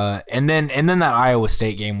 and then that Iowa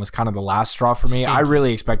State game was kind of the last straw for me. Stinky. I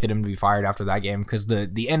really expected him to be fired after that game because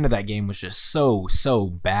the end of that game was just so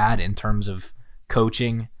bad in terms of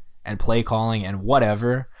coaching and play calling and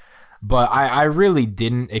whatever. But I really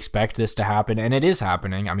didn't expect this to happen, and it is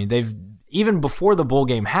happening. I mean, they've even before the bowl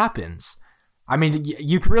game happens. I mean,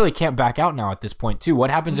 you really can't back out now at this point, too. What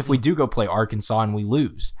happens if we do go play Arkansas and we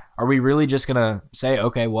lose? Are we really just going to say,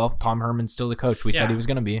 okay, well, Tom Herman's still the coach we said he was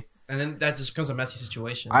going to be? And then that just becomes a messy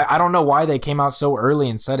situation. I don't know why they came out so early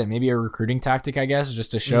and said it. Maybe a recruiting tactic, I guess,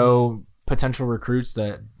 just to show potential recruits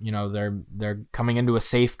that, you know, they're coming into a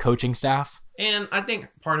safe coaching staff. And I think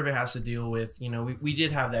part of it has to deal with, you know, we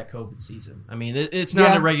did have that COVID season. I mean, it's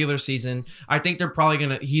not a regular season. I think they're probably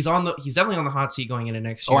going to, he's definitely on the hot seat going into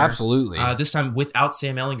next year. Oh, absolutely. This time without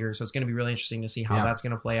Sam Ehlinger. So it's going to be really interesting to see how that's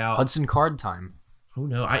going to play out. Hudson Card time. Who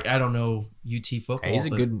knows? I don't know UT football. Hey, he's a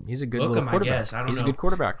good little quarterback. I guess. I don't know. He's a good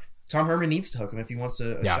quarterback. Tom Herman needs to hook him if he wants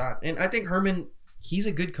a shot. And I think Herman, he's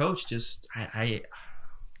a good coach. Just,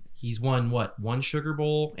 he's won one Sugar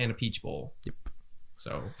Bowl and a Peach Bowl. Yep.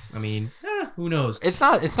 So, I mean, who knows? It's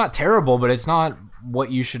not terrible, but it's not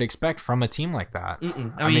what you should expect from a team like that.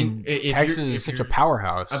 I mean, Texas is such a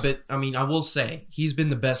powerhouse. I will say, he's been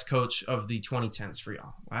the best coach of the 2010s for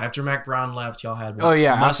y'all. After Mac Brown left, y'all had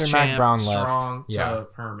after Mac Brown left, Strong to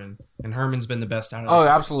Herman. And Herman's been the best out of it.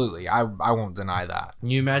 Absolutely. I won't deny that. Can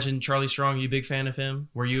you imagine Charlie Strong? You a big fan of him?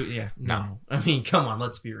 Were you? Yeah. No. I mean, come on.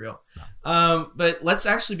 Let's be real. No. But let's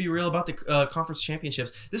actually be real about the conference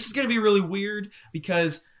championships. This is going to be really weird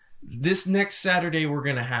because this next Saturday we're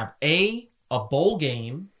going to have a bowl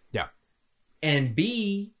game. Yeah. And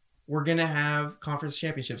B, we're going to have conference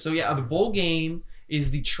championships. So yeah, the bowl game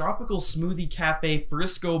is the Tropical Smoothie Cafe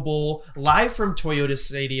Frisco Bowl, live from Toyota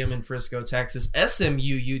Stadium in Frisco, Texas.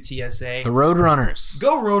 SMU UTSA. The Roadrunners.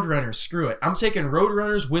 Go Roadrunners. Screw it. I'm taking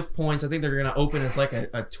Roadrunners with points. I think they're going to open as like a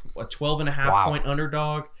 12.5 point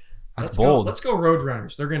underdog. That's bold. Let's go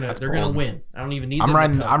Roadrunners. They're gonna win. I don't even need them.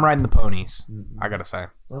 I'm riding the ponies. I gotta say.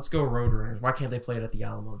 Let's go Roadrunners. Why can't they play it at the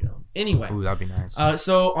Alamo Dome? Anyway. Ooh, that'd be nice.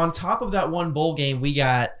 So on top of that one bowl game, we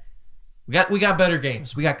got better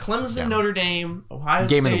games. We got Clemson, Notre Dame, Ohio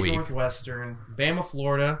State, Northwestern, Bama,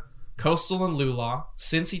 Florida, Coastal and Lulaw,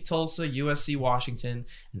 Cincy, Tulsa, USC, Washington,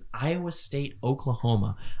 and Iowa State,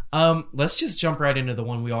 Oklahoma. Let's just jump right into the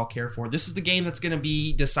one we all care for. This is the game that's going to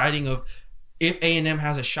be deciding of if A&M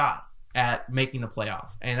has a shot at making the playoff,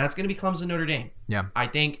 and that's going to be Clemson, Notre Dame. Yeah, I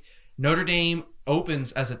think Notre Dame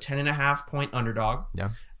opens as a 10.5 point underdog. Yeah,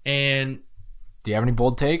 and do you have any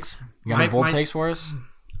bold takes? You got any bold takes for us?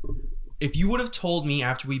 If you would have told me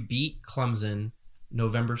after we beat Clemson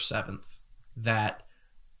November 7th that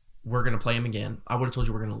we're going to play them again, I would have told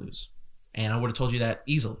you we're going to lose. And I would have told you that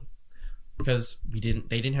easily because they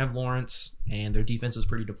didn't have Lawrence and their defense was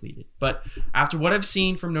pretty depleted. But after what I've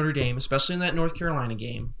seen from Notre Dame, especially in that North Carolina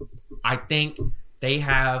game, I think they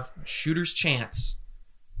have shooter's chance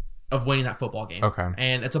of winning that football game. Okay.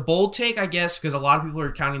 And it's a bold take, I guess, because a lot of people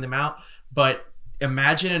are counting them out. But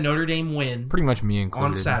imagine a Notre Dame win. Pretty much me included.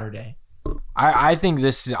 On Saturday. I think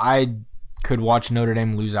I could watch Notre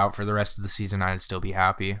Dame lose out for the rest of the season. I'd still be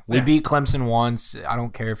happy. We beat Clemson once. I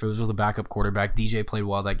don't care if it was with a backup quarterback. DJ played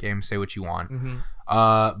well that game. Say what you want.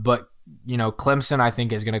 Mm-hmm. But, Clemson, I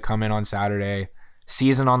think, is going to come in on Saturday.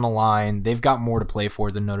 Season on the line. They've got more to play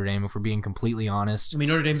for than Notre Dame, if we're being completely honest. I mean,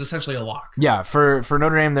 Notre Dame's essentially a lock. Yeah, for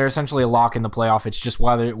Notre Dame, they're essentially a lock in the playoff. It's just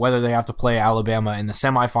whether they have to play Alabama in the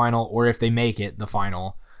semifinal or if they make it the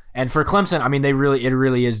final. And for Clemson, I mean, it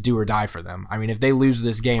really is do or die for them. I mean, if they lose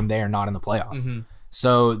this game, they are not in the playoff. Mm-hmm.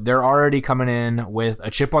 So they're already coming in with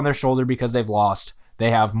a chip on their shoulder because they've lost.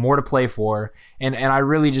 They have more to play for. And I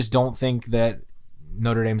really just don't think that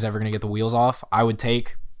Notre Dame's ever going to get the wheels off. I would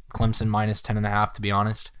take Clemson minus 10.5, to be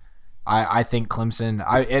honest. I think Clemson,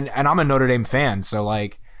 and I'm a Notre Dame fan, so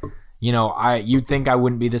you'd think I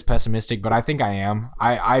wouldn't be this pessimistic, but I think I am.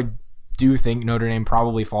 I do think Notre Dame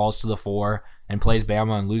probably falls to the 4 and plays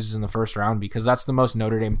Bama and loses in the first round because that's the most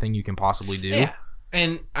Notre Dame thing you can possibly do. Yeah,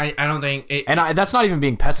 and I don't think it... And that's not even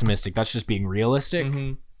being pessimistic, that's just being realistic.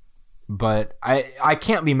 Mm-hmm. But I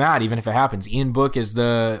can't be mad even if it happens. Ian Book is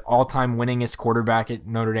the all-time winningest quarterback at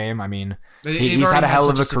Notre Dame. I mean, he's had a hell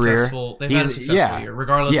of a career. They've had a successful year,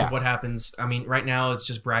 regardless of what happens. I mean, right now it's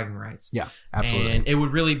just bragging rights. Yeah, absolutely. And it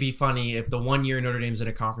would really be funny if the 1 year Notre Dame's in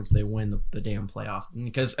a conference, they win the damn playoff.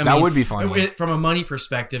 Because that would be funny. From a money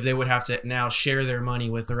perspective, they would have to now share their money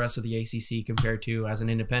with the rest of the ACC compared to as an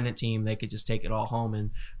independent team, they could just take it all home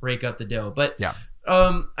and rake up the dough. But yeah.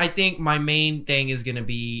 I think my main thing is going to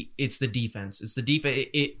be it's the defense. It's the defense.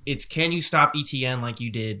 It's can you stop ETN like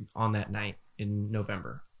you did on that night in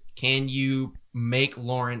November? Can you make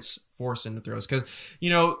Lawrence force into throws? Because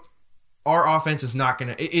our offense is not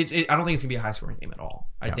going to. I don't think it's going to be a high scoring game at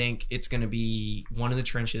all. I think it's going to be one in the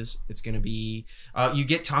trenches. It's going to be you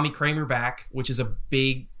get Tommy Kramer back, which is a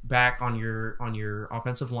big back on your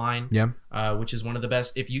offensive line. Yeah, which is one of the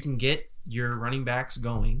best. If you can get your running backs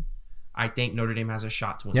going, I think Notre Dame has a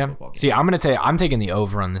shot to win the football game. See, I'm taking the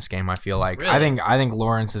over on this game. I feel like really? I think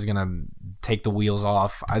Lawrence is gonna take the wheels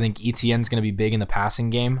off. I think Etienne's gonna be big in the passing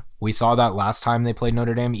game. We saw that last time they played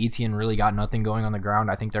Notre Dame. Etienne really got nothing going on the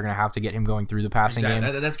ground. I think they're gonna have to get him going through the passing game,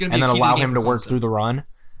 That's gonna be and then allow him to work through the run.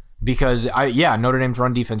 Because Notre Dame's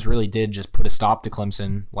run defense really did just put a stop to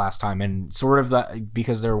Clemson last time, and sort of that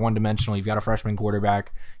because they're one dimensional. You've got a freshman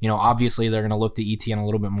quarterback. Obviously they're gonna look to Etienne a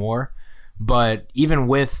little bit more. But even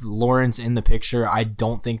with Lawrence in the picture, I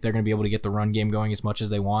don't think they're going to be able to get the run game going as much as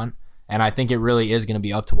they want. And I think it really is going to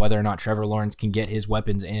be up to whether or not Trevor Lawrence can get his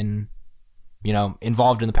weapons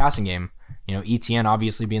involved in the passing game. Etienne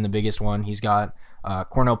obviously being the biggest one. He's got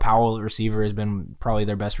Cornell Powell, receiver, has been probably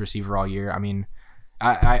their best receiver all year. I mean,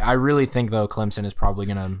 I really think though Clemson is probably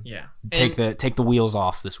gonna take the wheels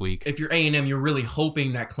off this week. If you're A&M, you're really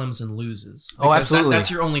hoping that Clemson loses. Oh, absolutely. That's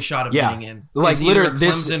your only shot of getting in. Like literally,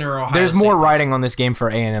 Clemson or Ohio there's State more riding on this game for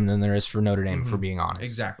A&M than there is for Notre Dame. For being honest,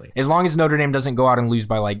 exactly. As long as Notre Dame doesn't go out and lose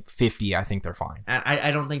by like 50, I think they're fine. And I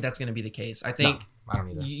don't think that's going to be the case. I think I don't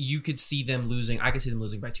either. You could see them losing. I could see them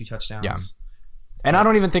losing by 2 touchdowns. Yeah. And I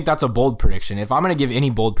don't even think that's a bold prediction. If I'm going to give any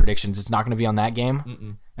bold predictions, it's not going to be on that game.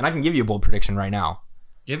 Mm-mm. And I can give you a bold prediction right now.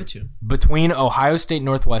 Give it to. Between Ohio State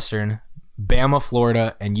Northwestern, Bama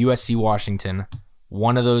Florida, and USC Washington,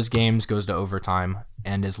 one of those games goes to overtime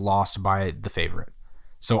and is lost by the favorite.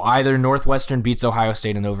 So either Northwestern beats Ohio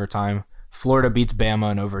State in overtime, Florida beats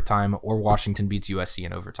Bama in overtime, or Washington beats USC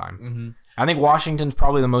in overtime. Mm-hmm. I think Washington's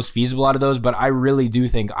probably the most feasible out of those, but I really do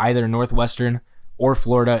think either Northwestern or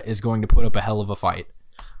Florida is going to put up a hell of a fight.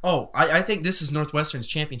 Oh, I think this is Northwestern's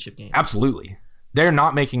championship game. Absolutely. They're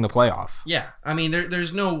not making the playoff. Yeah. I mean,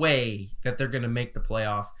 there's no way that they're going to make the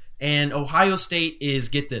playoff. And Ohio State is,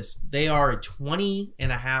 get this, they are a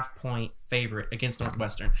 20.5 point favorite against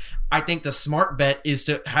Northwestern. I think the smart bet is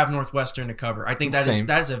to have Northwestern to cover. I think that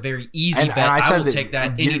is a very easy bet. I will take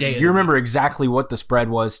that any day. You remember exactly what the spread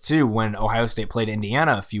was, too, when Ohio State played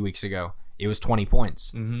Indiana a few weeks ago. It was 20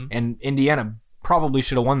 points. Mm-hmm. And Indiana probably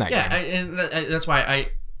should have won that game. Yeah, and that's why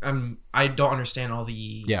I don't understand all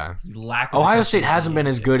the lack of Ohio State hasn't been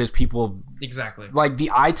as good as people. Exactly. Like, the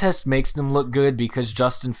eye test makes them look good because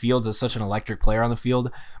Justin Fields is such an electric player on the field.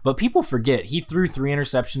 But people forget he threw 3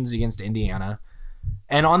 interceptions against Indiana.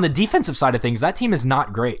 And on the defensive side of things, that team is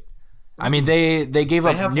not great. I mean, they gave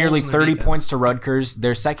up nearly 30 points to Rutgers.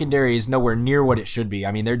 Their secondary is nowhere near what it should be.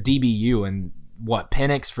 I mean, their DBU and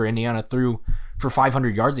Penix for Indiana threw for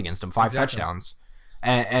 500 yards against them, 5 touchdowns.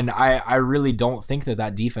 And I really don't think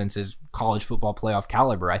that defense is college football playoff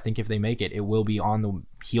caliber. I think if they make it, it will be on the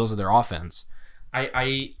heels of their offense.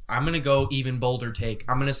 I'm gonna go even bolder take.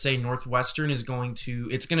 I'm gonna say Northwestern is going to.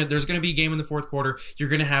 There's gonna be a game in the fourth quarter. You're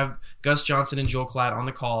gonna have Gus Johnson and Joel Klatt on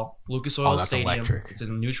the call. Lucas Oil Stadium. Electric. It's a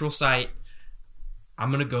neutral site.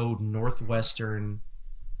 I'm gonna go Northwestern.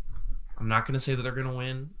 I'm not going to say that they're going to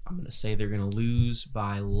win. I'm going to say they're going to lose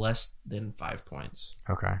by less than 5 points.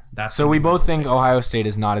 Okay. So we both think Ohio State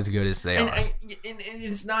is not as good as they are. And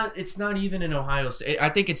it's not even in Ohio State. I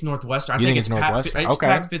think it's Northwestern. You think it's Northwestern? It's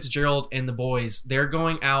Pat Fitzgerald and the boys. They're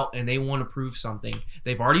going out and they want to prove something.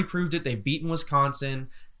 They've already proved it. They've beaten Wisconsin.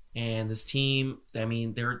 And this team, I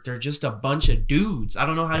mean, they're just a bunch of dudes. I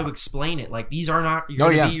don't know how to explain it. Like, these are not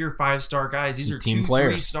going to be your 5-star guys. These are team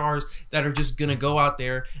 2-3 stars that are just going to go out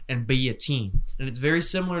there and be a team. And it's very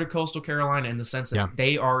similar to Coastal Carolina in the sense that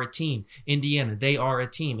they are a team. Indiana, they are a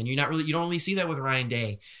team. And you don't really see that with Ryan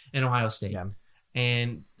Day and Ohio State. Yeah.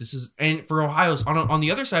 And for Ohio's on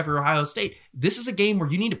the other side for Ohio State, this is a game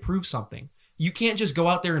where you need to prove something. You can't just go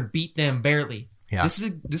out there and beat them barely. Yeah. This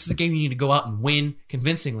is a game you need to go out and win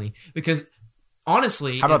convincingly because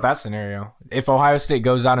honestly, how about that scenario? If Ohio State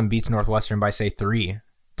goes out and beats Northwestern by say 3,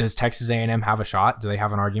 does Texas A&M have a shot? Do they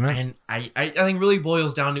have an argument? And I think really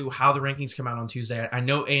boils down to how the rankings come out on Tuesday. I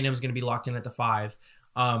know A&M is going to be locked in at the 5.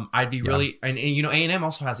 I'd be really and you know A&M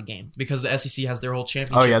also has a game because the SEC has their whole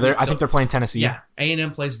championship. Oh yeah, I think they're playing Tennessee. Yeah,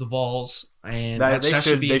 A&M plays the Vols, and that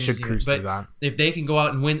should cruise through that. If they can go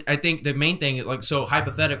out and win, I think the main thing, like so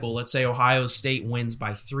hypothetical. Let's say Ohio State wins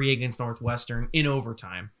by 3 against Northwestern in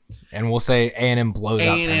overtime, and we'll say A&M blows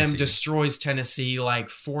out Tennessee. A&M destroys Tennessee like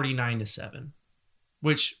 49-7,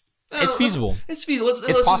 which. It's feasible. It's feasible.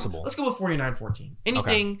 It's possible. Let's go with 49-14.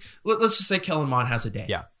 Anything. Okay. Let's just say Kellen Mond has a day.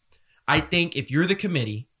 Yeah. I think if you're the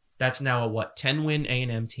committee, that's now a 10-win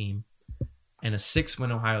A&M team and a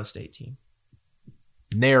 6-win Ohio State team.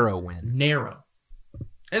 Narrow win. Narrow.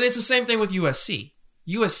 And it's the same thing with USC.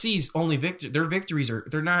 USC's only their victories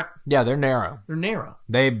they're not. Yeah, they're narrow. They're narrow.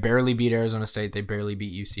 They barely beat Arizona State. They barely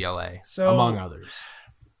beat UCLA, among others.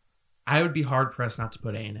 I would be hard pressed not to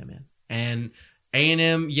put A&M in. And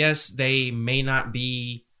A&M, yes, they may not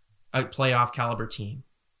be a playoff caliber team.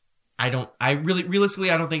 Realistically,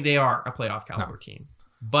 I don't think they are a playoff caliber team.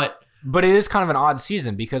 But it is kind of an odd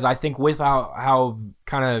season because I think without how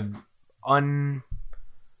kind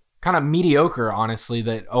of mediocre, honestly,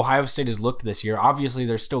 that Ohio State has looked this year. Obviously,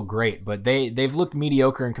 they're still great, but they've looked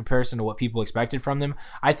mediocre in comparison to what people expected from them.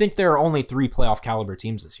 I think there are only 3 playoff caliber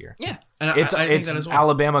teams this year. Yeah, and it's that as well.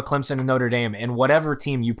 Alabama, Clemson, and Notre Dame, and whatever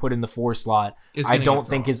team you put in the 4 slot, I don't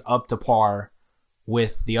think is up to par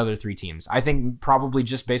with the other 3 teams. I think probably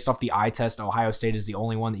just based off the eye test, Ohio State is the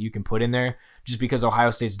only one that you can put in there just because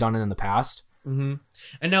Ohio State's done it in the past. Mm-hmm.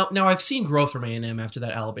 And now I've seen growth from A&M after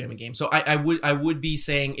that Alabama game. So I would be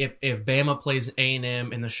saying if Bama plays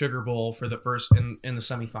A&M in the Sugar Bowl for the first in the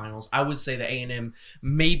semifinals, I would say that A&M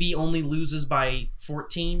maybe only loses by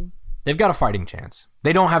 14. They've got a fighting chance.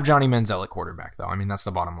 They don't have Johnny Manziel at quarterback, though. I mean, that's the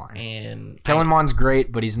bottom line. And Kellen Mond's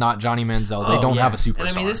great, but he's not Johnny Manziel. They don't have a superstar. And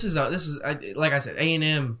I mean, this is like I said,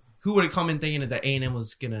 A&M. Who would have come in thinking that A&M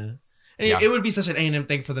was gonna? And it would be such an A&M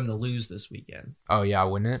thing for them to lose this weekend. Oh yeah,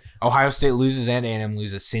 wouldn't it? Ohio State loses and A&M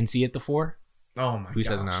loses. Cincy at the 4. Oh my gosh, who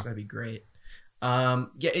says no? That'd be great.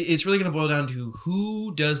 It's really going to boil down to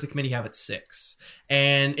who does the committee have at 6,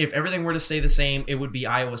 and if everything were to stay the same, it would be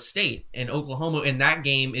Iowa State and Oklahoma, and that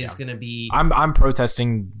game is going to be. I'm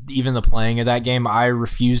protesting even the playing of that game. I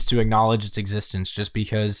refuse to acknowledge its existence just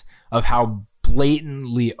because of how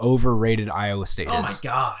blatantly overrated Iowa State is. Oh my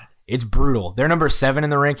god. It's brutal. They're number 7 in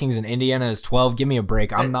the rankings, and Indiana is 12. Give me a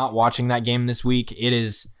break. I'm not watching that game this week. It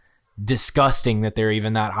is disgusting that they're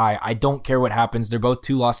even that high. I don't care what happens. They're both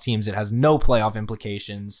 2-loss teams. It has no playoff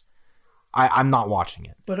implications. I'm not watching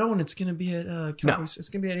it. But Owen, it's going to be at Cowboys. It's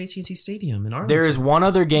going to be at AT&T Stadium in Arlington. There is one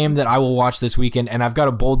other game that I will watch this weekend, and I've got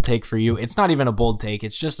a bold take for you. It's not even a bold take.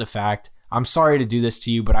 It's just a fact. I'm sorry to do this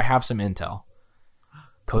to you, but I have some intel.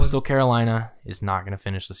 Coastal Carolina is not going to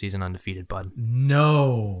finish the season undefeated, bud.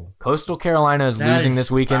 No. Coastal Carolina is losing this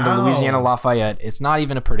weekend to Louisiana Lafayette. It's not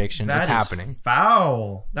even a prediction. It's happening.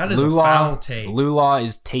 Foul. That is a foul take. Lula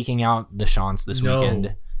is taking out the Chants this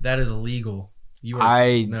weekend. That is illegal. Dude,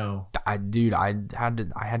 I had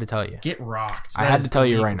to tell you. Get rocked. I had to tell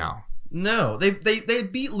you right now. No, they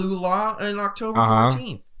beat Lula in October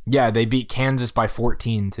 14th. Yeah, they beat Kansas by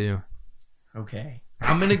 14 too. Okay,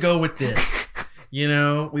 I'm gonna go with this. You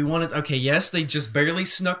know, we wanted. Okay, yes, they just barely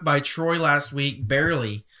snuck by Troy last week.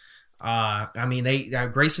 Barely. I mean, they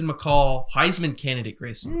Grayson McCall, Heisman candidate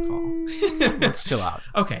Grayson McCall. Let's chill out.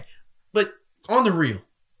 Okay, but on the real,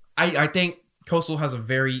 I think Coastal has a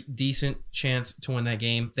very decent chance to win that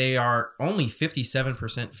game. They are only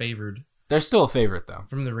 57% favored They're still a favorite though.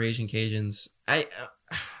 From the Raging Cajuns, I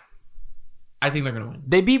think they're gonna win.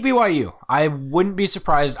 They beat BYU. I wouldn't be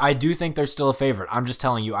surprised. I do think they're still a favorite. I'm just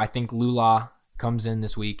telling you. I think Lula comes in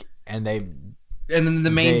this week, and then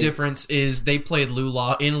the main difference is they played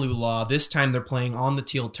Lula in Lula. This time they're playing on the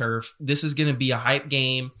teal turf. This is going to be a hype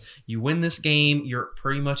game. You win this game, you're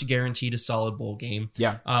pretty much guaranteed a solid bowl game.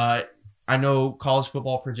 Yeah. I know College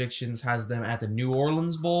Football Predictions has them at the New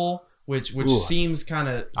Orleans Bowl, which seems kind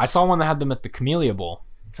of... I saw one that had them at the Camellia Bowl.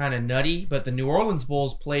 Kind of nutty, but the New Orleans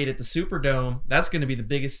Bowl's played at the Superdome. That's going to be the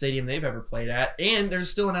biggest stadium they've ever played at. And there's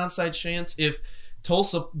still an outside chance if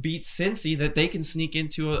Tulsa beats Cincy that they can sneak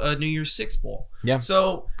into a New Year's Six Bowl. Yeah.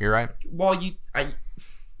 So you're right. While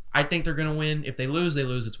I think they're going to win. If they lose, they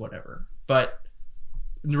lose. It's whatever. But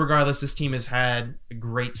regardless, this team has had a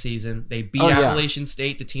great season. They beat Appalachian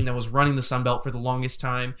State, the team that was running the Sun Belt for the longest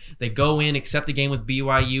time. They go in, accept a game with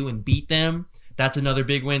BYU, and beat them. That's another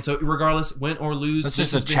big win. So regardless, win or lose, that's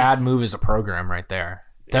just a Chad move as a program right there.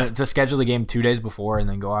 To schedule the game 2 days before and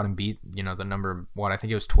then go out and beat, the number, I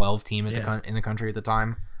think it was 12 team in the country at the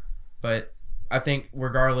time. But I think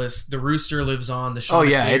regardless, the Rooster lives on. The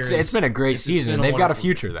Chanticleer it's been a great season. They've got a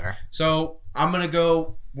future there. So I'm going to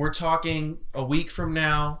go, we're talking a week from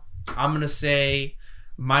now. I'm going to say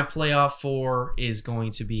my playoff 4 is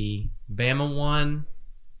going to be Bama 1.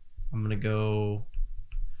 I'm going to go...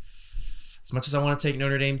 As much as I want to take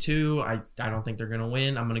Notre Dame 2, I don't think they're going to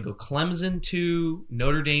win. I'm going to go Clemson 2,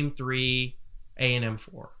 Notre Dame 3, A&M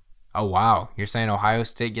 4. Oh, wow. You're saying Ohio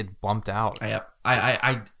State gets bumped out.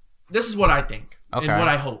 I this is what I think and what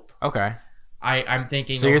I hope. Okay. I'm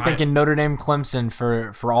thinking... So you're thinking Notre Dame Clemson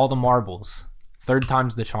for all the marbles. Third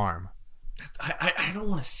time's the charm. I don't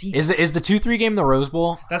want to see that. Is the 2-3 game the Rose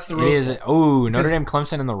Bowl? That's the Rose Bowl. Oh, Notre Dame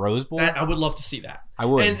Clemson in the Rose Bowl? I would love to see that. I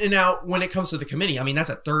would. And now, when it comes to the committee, I mean, that's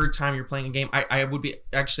a third time you're playing a game. I would be...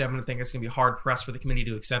 Actually, I'm going to think it's going to be hard pressed for the committee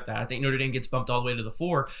to accept that. I think Notre Dame gets bumped all the way to the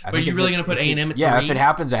 4. But are you really going to put A&M at 3? Yeah, if it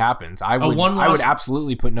happens, it happens. I would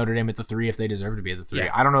absolutely put Notre Dame at the 3 if they deserve to be at the 3.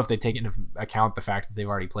 Yeah. I don't know if they take into account the fact that they've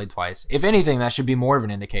already played twice. If anything, that should be more of an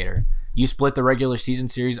indicator. You split the regular season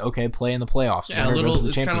series, okay, play in the playoffs. Yeah,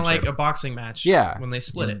 it's kind of like a boxing match. Yeah. When they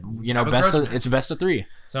split it. It's a best of 3.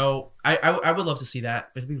 So I would love to see that.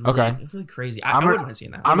 It'd be really crazy. I wouldn't mind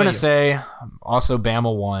seeing that. I'm going to say also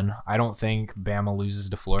Bama 1. I don't think Bama loses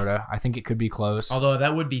to Florida. I think it could be close. Although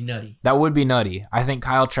that would be nutty. I think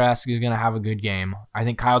Kyle Trask is going to have a good game. I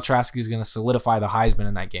think Kyle Trask is going to solidify the Heisman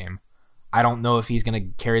in that game. I don't know if he's going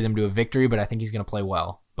to carry them to a victory, but I think he's going to play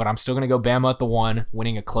well. But I'm still going to go Bama at the 1,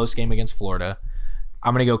 winning a close game against Florida.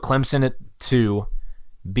 I'm going to go Clemson at 2,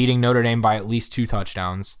 beating Notre Dame by at least 2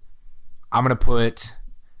 touchdowns. I'm going to put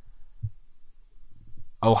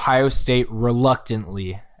Ohio State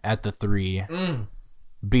reluctantly at the 3,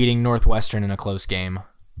 beating Northwestern in a close game.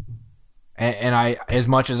 And I, as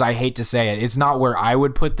much as I hate to say it, it's not where I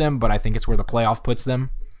would put them, but I think it's where the playoff puts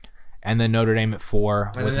them. And then Notre Dame at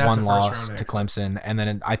 4 with 1 loss to Clemson. And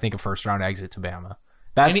then I think a first-round exit to Bama.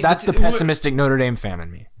 That's the pessimistic Notre Dame fan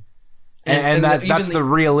in me. And that's the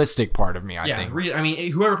realistic part of me, I think. I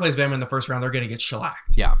mean, whoever plays Bama in the first round, they're going to get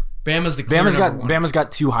shellacked. Yeah. Bama's the clear number 1. Bama's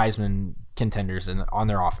got 2 Heisman contenders on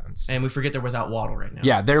their offense. And we forget they're without Waddle right now.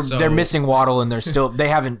 Yeah, they're missing Waddle, and they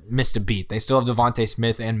haven't missed a beat. They still have Devontae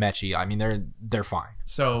Smith and Mechie. I mean, they're fine.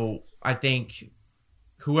 So I think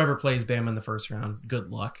whoever plays Bama in the first round, good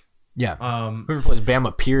luck. Yeah. Whoever plays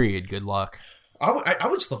Bama, period, good luck. I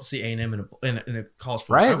would just love to see A&M in a college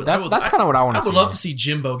football. Right? That's kind of what I want to see. I would love to see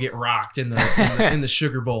Jimbo get rocked in the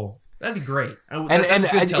Sugar Bowl. That'd be great.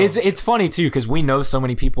 It's funny too because we know so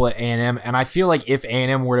many people at A&M, and I feel like if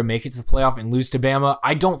A&M were to make it to the playoff and lose to Bama,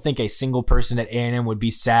 I don't think a single person at A&M would be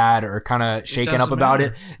sad or kind of shaken up about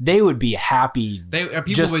it. They would be happy.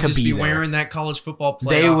 People would just be wearing that college football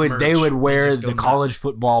playoff. They would wear the college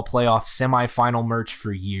football playoff semifinal merch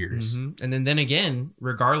for years. Mm-hmm. And then again,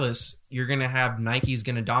 regardless, you're gonna have Nike's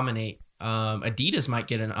gonna dominate. Adidas might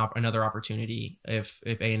get another opportunity if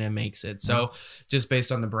A&M makes it. So just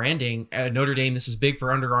based on the branding, Notre Dame, this is big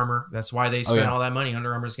for Under Armour. That's why they spent all that money.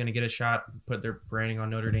 Under Armour is going to get a shot, put their branding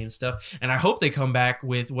on Notre Dame stuff. And I hope they come back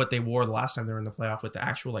with what they wore the last time they were in the playoff with the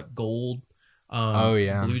actual gold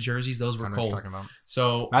blue jerseys. Those were cold.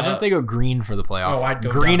 So imagine if they go green for the playoff. Oh, I'd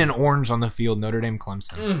go green down. And orange on the field, Notre Dame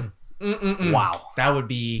Clemson. Wow. That would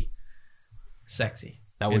be sexy.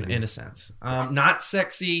 That would be. In a sense. Not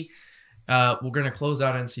sexy. We're going to close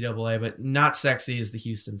out NCAA, but not sexy is the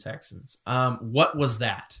Houston Texans. What was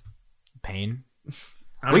that? Pain.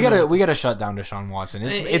 We gotta shut down Deshaun Watson.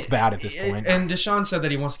 It's bad at this point. And Deshaun said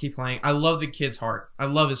that he wants to keep playing. I love the kid's heart. I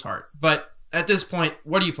love his heart. But at this point,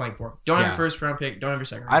 what are you playing for? Don't have your first round pick. Don't have your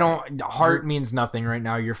second round pick. Heart means nothing right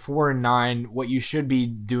now. You're 4-9. What you should be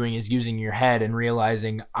doing is using your head and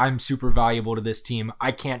realizing I'm super valuable to this team.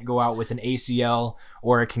 I can't go out with an ACL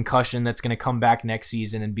or a concussion that's going to come back next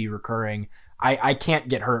season and be recurring. I can't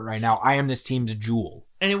get hurt right now. I am this team's jewel.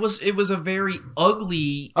 And it was a very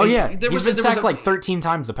ugly. Oh yeah, he's been sacked like 13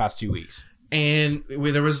 times the past 2 weeks. And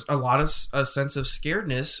there was a lot of a sense of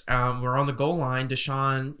scaredness. We're on the goal line.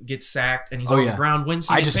 Deshaun gets sacked, and he's on the ground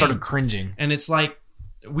wincing. I just started cringing. And it's like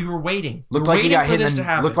we were waiting. Looked like he got hit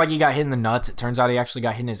in the nuts. It turns out he actually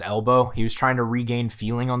got hit in his elbow. He was trying to regain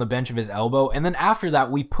feeling on the bench of his elbow, and then after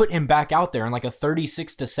that, we put him back out there in like a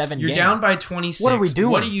 36-7 game. You're down by 26. What are we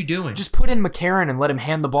doing? What are you doing? Just put in McCarron and let him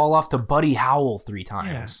hand the ball off to Buddy Howell 3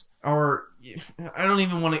 times. Yeah. Or I don't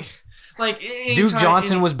even want to. Like Duke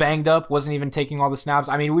Johnson was banged up, wasn't even taking all the snaps.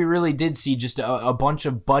 I mean, we really did see just a bunch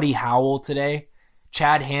of Buddy Howell today.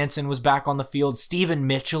 Chad Hansen was back on the field. Steven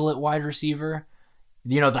Mitchell at wide receiver.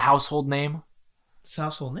 You know, the household name? It's a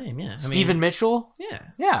household name, yeah. Steven Mitchell? Yeah.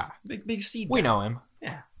 Yeah. Big Steve. We know him.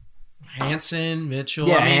 Yeah. Hansen, Mitchell.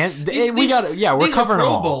 Yeah, we're covering them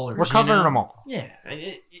all. Bowlers, we're covering them all. Yeah.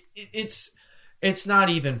 It's not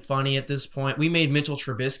even funny at this point. We made Mitchell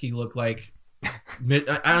Trubisky look like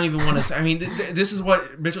I don't even want to say. I mean, this is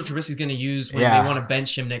what Mitchell Trubisky's going to use when they want to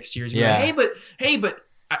bench him next year. Like, hey, but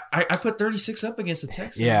I put 36 up against the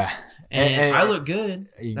Texans. Yeah. And I look good.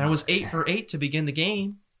 I was 8 for 8 to begin the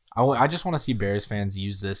game. I just want to see Bears fans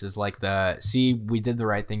use this as like we did the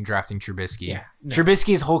right thing drafting Trubisky. Yeah, no.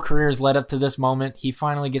 Trubisky's whole career has led up to this moment. He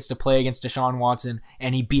finally gets to play against Deshaun Watson,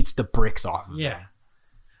 and he beats the bricks off him. Yeah.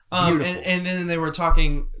 And then they were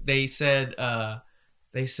talking. They said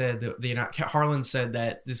Harlan said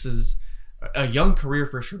that this is a young career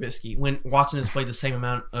for Trubisky when Watson has played the same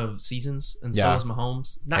amount of seasons and so has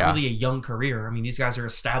Mahomes. Not really a young career. I mean, these guys are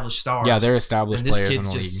established stars. Yeah, they're established players. And this kid's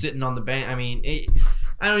in the just league. sitting on the bench. I mean,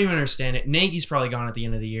 I don't even understand it. Nagy's probably gone at the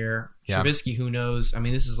end of the year. Yeah. Trubisky, who knows? I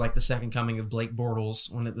mean, this is like the second coming of Blake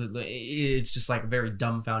Bortles. When it's just like a very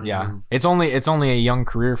dumbfounding move. It's only a young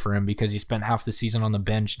career for him because he spent half the season on the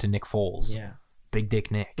bench to Nick Foles. Yeah. Big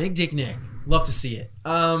Dick Nick. Love to see it.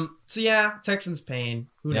 So yeah, Texans pain.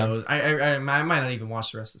 Who knows? I might not even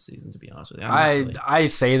watch the rest of the season, to be honest with you. I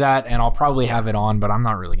say that, and I'll probably have it on, but I'm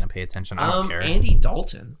not really gonna pay attention. I don't care. Andy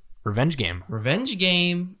Dalton. Revenge game.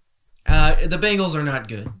 The Bengals are not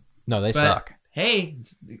good. No, they suck. Hey,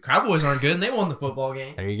 the Cowboys aren't good, and they won the football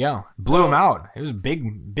game. There you go. Blew them out. It was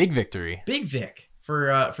big victory. Big Vic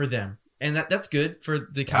for them, and that's good for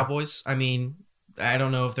the Cowboys. I mean, I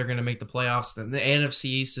don't know if they're going to make the playoffs. The NFC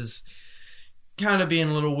East is kind of being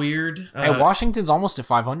a little weird. Hey, Washington's almost at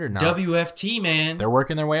 500 now. WFT, man. They're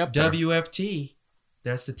working their way up there. WFT.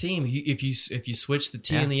 That's the team. If you switch the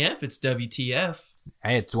T and the F, it's WTF.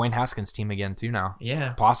 Hey, it's Dwayne Haskins' team again too now.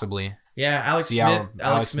 Yeah. Possibly. Yeah,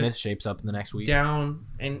 Alex Smith shapes up in the next week. Down,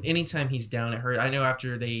 and anytime he's down, it hurts. I know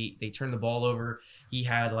after they turned the ball over, he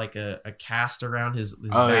had like a cast around his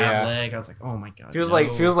bad leg. I was like, oh my god. Feels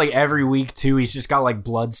like every week too. He's just got like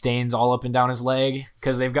blood stains all up and down his leg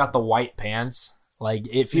because they've got the white pants. Like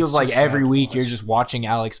it feels like every week you're just watching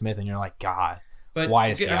Alex Smith and you're like, God, why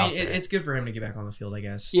is he out there? It's good for him to get back on the field, I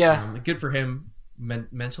guess. Yeah, good for him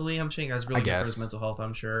mentally. I'm saying that's really good for his mental health.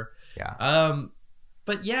 I'm sure. Yeah.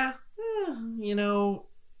 But yeah.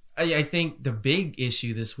 I think the big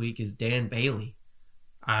issue this week is Dan Bailey.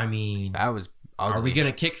 I mean, that was ugly. Are we going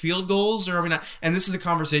to kick field goals or are we not? And this is a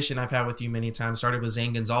conversation I've had with you many times. Started with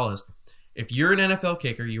Zane Gonzalez. If you're an NFL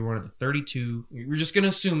kicker, you're one of the 32. You're just going to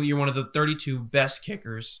assume that you're one of the 32 best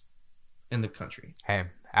kickers in the country. Hey,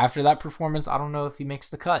 after that performance, I don't know if he makes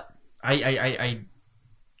the cut.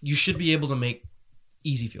 You should be able to make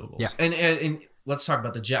easy field goals. Yeah. And let's talk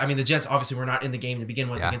about the Jets. I mean, the Jets obviously were not in the game to begin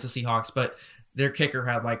with against the Seahawks, but their kicker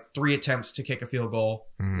had like 3 attempts to kick a field goal.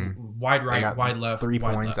 Mm-hmm. Wide right, wide left. 3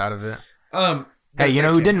 points out of it. Hey, you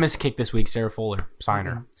know who didn't miss a kick this week? Sarah Fuller. Sign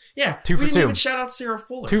her. Yeah. 2 for 2. Even shout out Sarah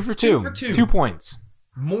Fuller. 2 for 2. 2 points.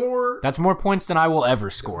 That's more points than I will ever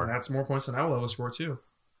score. That's more points than I will ever score too.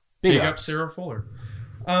 Big up Sarah Fuller.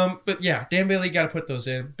 But yeah, Dan Bailey got to put those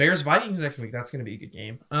in. Bears Vikings next week. That's going to be a good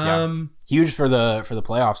game. Huge for the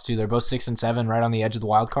playoffs too. They're both 6-7, right on the edge of the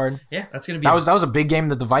wild card. Yeah, that's going to be. That was a big game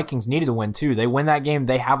that the Vikings needed to win too. They win that game,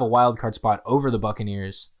 they have a wild card spot over the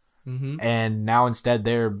Buccaneers, and now instead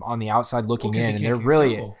they're on the outside looking in, and they're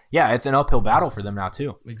really it's an uphill battle for them now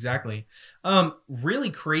too. Exactly.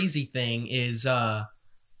 Really crazy thing is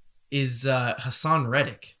Hassan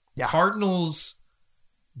Reddick, Cardinals.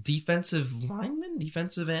 Defensive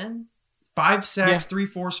end, 5 sacks, 3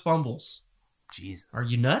 forced fumbles. Jesus, are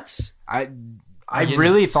you nuts? I I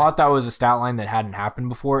really thought that was a stat line that hadn't happened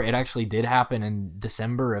before. It actually did happen in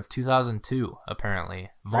December of 2002, apparently.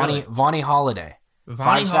 Vonnie Holiday.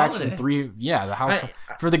 5 sacks and 3. Yeah, the house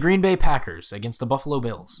for the Green Bay Packers against the Buffalo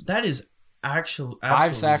Bills. That is actually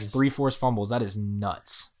 5 sacks, 3 forced fumbles. That is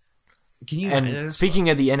nuts. Can you? And speaking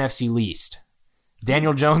of the NFC least,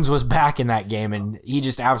 Daniel Jones was back in that game, and he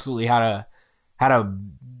just absolutely had an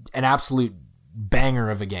absolute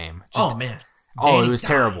banger of a game. Man. It was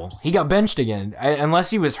terrible. He got benched again,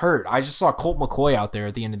 unless he was hurt. I just saw Colt McCoy out there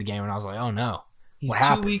at the end of the game, and I was like, oh no. He's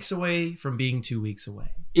 2 weeks away from being 2 weeks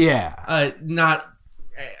away. Yeah.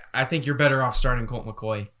 I think you're better off starting Colt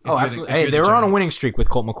McCoy. Absolutely. They were on a winning streak with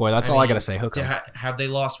Colt McCoy. That's all I got to say. Hook 'em. Have they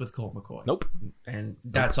lost with Colt McCoy? Nope. And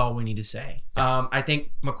that's all we need to say. I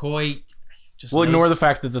think McCoy just we'll ignore the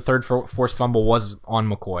fact that the third forced fumble was on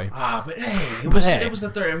McCoy. But hey, it was the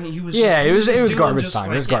third. I mean, he was. Yeah, it was garbage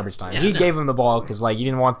time. It was garbage time. He gave him the ball because you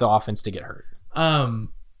didn't want the offense to get hurt.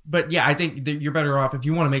 But yeah, I think that you're better off if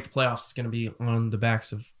you want to make the playoffs. It's going to be on the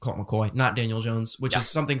backs of Colt McCoy, not Daniel Jones, which is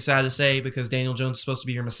something sad to say because Daniel Jones is supposed to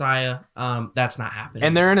be your messiah. That's not happening.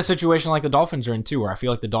 And they're in a situation like the Dolphins are in too, where I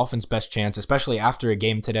feel like the Dolphins' best chance, especially after a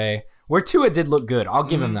game today, where Tua did look good. I'll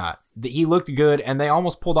give him that. He looked good, and they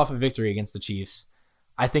almost pulled off a victory against the Chiefs.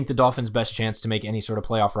 I think the Dolphins' best chance to make any sort of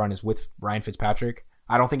playoff run is with Ryan Fitzpatrick.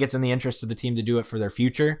 I don't think it's in the interest of the team to do it for their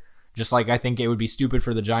future, just like I think it would be stupid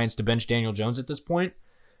for the Giants to bench Daniel Jones at this point.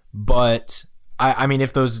 But, I mean,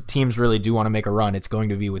 if those teams really do want to make a run, it's going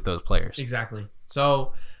to be with those players. Exactly.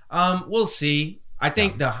 So, we'll see. I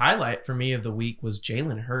think the highlight for me of the week was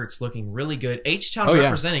Jalen Hurts looking really good. H-Town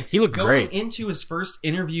representing. He looked great. Going into his first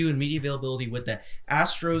interview and media availability with the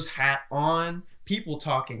Astros hat on, people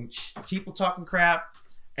talking crap,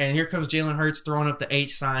 and here comes Jalen Hurts throwing up the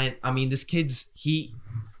H sign. I mean, this kid's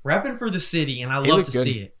repping for the city, and I love to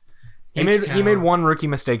see it. He made one rookie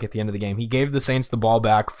mistake at the end of the game. He gave the Saints the ball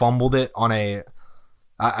back, fumbled it on a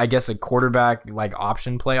quarterback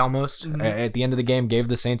option play almost at the end of the game. Gave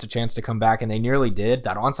the Saints a chance to come back, and they nearly did.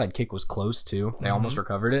 That onside kick was close too. They almost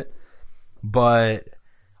recovered it. But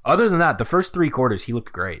other than that, the first 3 quarters he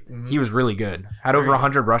looked great. He was really good. Had over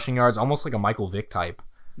 100 rushing yards, almost like a Michael Vick type.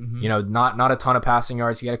 Not a ton of passing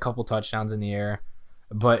yards. He had a couple touchdowns in the air.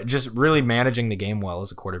 But just really managing the game well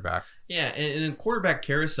as a quarterback. Yeah, and in quarterback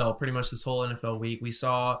carousel, pretty much this whole NFL week, we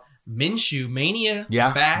saw Minshew Mania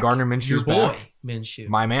back. Gardner Minshew's back. Minshew.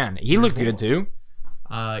 My man. He looked good, too.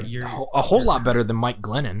 A whole lot better than Mike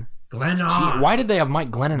Glennon. Why did they have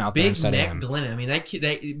Mike Glennon out there instead of him? Big neck Glennon. I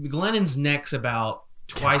mean, Glennon's neck's about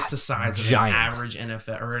twice the size of an average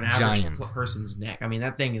NFL or an average person's neck. I mean,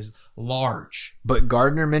 that thing is large. But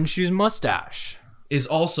Gardner Minshew's mustache is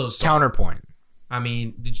also counterpoint. I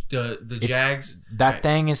mean, the Jags... That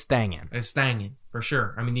thing is thangin'. It's thangin', for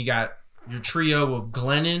sure. I mean, you got your trio of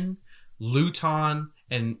Glennon, Luton,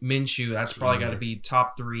 and Minshew. That's probably got to be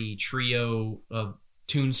top 3 trio of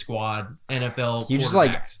Toon Squad NFL you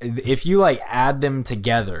quarterbacks. Just if you add them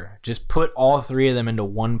together, just put all 3 of them into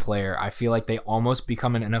one player, I feel like they almost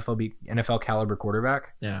become an NFL caliber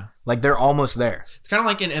quarterback. Yeah. They're almost there. It's kind of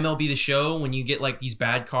like in MLB The Show when you get these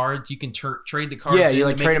bad cards, you can trade the cards. Yeah,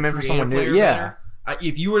 you trade them in for someone new. Yeah.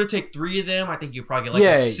 If you were to take 3 of them, I think you'd probably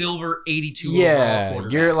get a silver 82 overall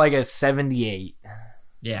quarterback. You're like a 78.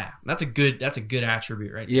 Yeah, that's a good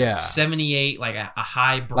attribute right there. Yeah, 78, like a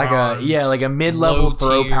high bronze, like a mid-level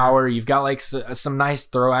throw power. You've got some nice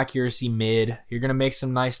throw accuracy mid. You're gonna make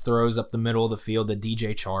some nice throws up the middle of the field, the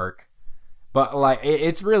DJ Chark. But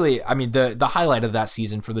it's really, I mean, the highlight of that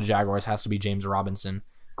season for the Jaguars has to be James Robinson,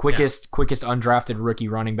 quickest undrafted rookie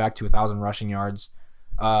running back to 1,000 rushing yards.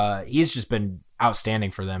 He's just been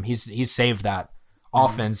outstanding for them. He's saved that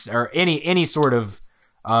offense or any sort of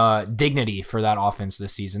dignity for that offense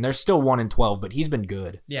this season. They're still 1-12, but he's been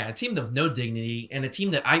good. Yeah, a team of no dignity, and a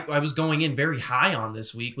team that I was going in very high on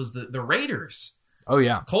this week was the Raiders. Oh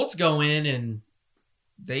yeah, Colts go in and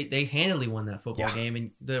they handily won that football game,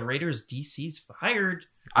 and the Raiders DC's fired.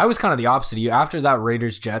 I was kind of the opposite of you. After that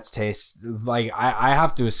Raiders-Jets taste, I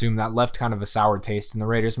have to assume that left kind of a sour taste in the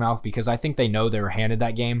Raiders' mouth because I think they know they were handed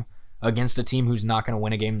that game against a team who's not going to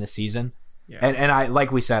win a game this season. Yeah. And I,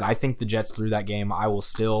 like we said, I think the Jets threw that game. I will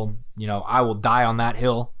still, I will die on that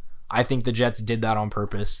hill. I think the Jets did that on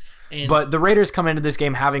purpose. But the Raiders come into this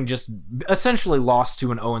game having just essentially lost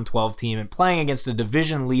to an 0-12 team and playing against a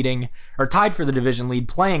division leading, or tied for the division lead,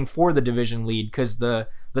 playing for the division lead because the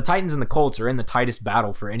Titans and the Colts are in the tightest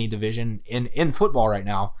battle for any division in football right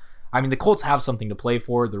now. I mean, the Colts have something to play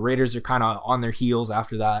for. The Raiders are kind of on their heels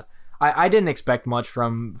after that. I didn't expect much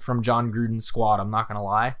from John Gruden's squad, I'm not going to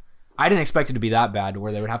lie. I didn't expect it to be that bad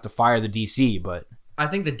where they would have to fire the DC, but I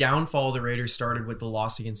think the downfall of the Raiders started with the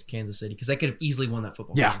loss against Kansas City because they could have easily won that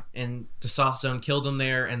football game. And the soft zone killed them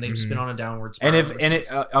there, and they've just been on a downward spiral.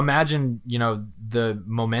 Imagine the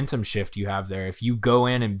momentum shift you have there. If you go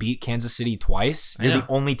in and beat Kansas City twice, you're the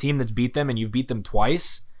only team that's beat them, and you've beat them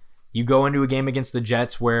twice. You go into a game against the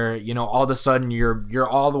Jets where all of a sudden you're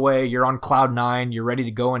all the way, you're on cloud 9, you're ready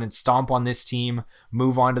to go in and stomp on this team,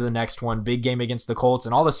 move on to the next one, big game against the Colts,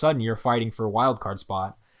 and all of a sudden you're fighting for a wild card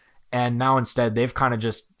spot. And now instead they've kind of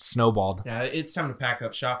just snowballed. Yeah, it's time to pack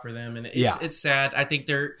up shop for them, and it's sad. I think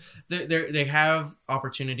they have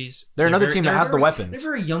opportunities. They're another team that has the weapons.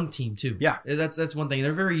 They're a very young team too. Yeah, that's one thing.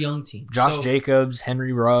 They're a very young team. Josh Jacobs,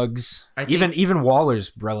 Henry Ruggs, even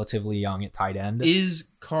Waller's relatively young at tight end. Is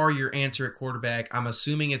Carr your answer at quarterback? I'm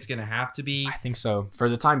assuming it's going to have to be. I think so for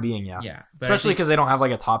the time being. Yeah. Yeah, especially because they don't have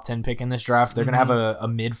like a top 10 pick in this draft. They're going to have a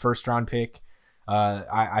mid first round pick.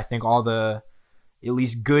 I think all the at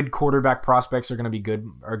least good quarterback prospects are going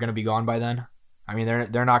to be gone by then. I mean,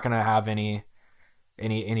 they're not going to have any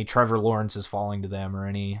Trevor Lawrences falling to them or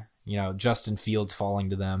any Justin Fields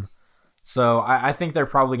falling to them. So I think they're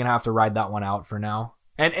probably going to have to ride that one out for now.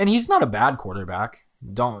 And he's not a bad quarterback.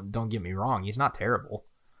 Don't get me wrong. He's not terrible.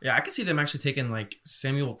 Yeah, I could see them actually taking like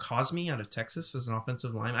Samuel Cosmi out of Texas as an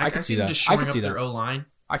offensive lineman. I could see that. Them just shoring up their O-line.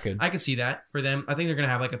 I could see that for them. I think they're going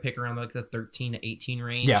to have like a pick around like the 13 to 18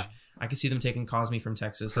 range. Yeah. I could see them taking Cosmi from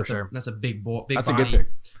Texas. That's a big body. That's a good pick.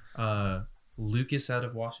 Lucas out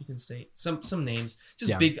of Washington State. Some names.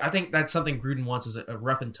 Just big. I think that's something Gruden wants is a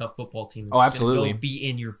rough and tough football team. That's absolutely. Go be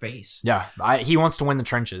in your face. Yeah. He wants to win the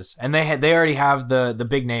trenches. And they already have the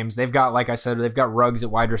big names. They've got, like I said, they've got Ruggs at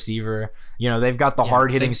wide receiver. They've got the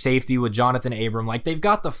hard-hitting safety with Jonathan Abram. Like, they've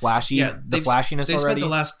got the flashiness already. They spent the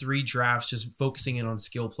last 3 drafts just focusing in on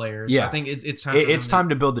skill players. Yeah. So I think it's time. It's time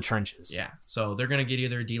to build the trenches. Yeah. So they're going to get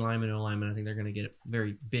either a D lineman or O lineman. I think they're going to get a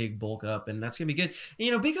very big bulk up, and that's going to be good.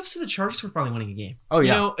 And, big ups to the Chargers for probably winning a game. Oh,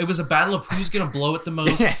 yeah. It was a battle of who's going to blow it the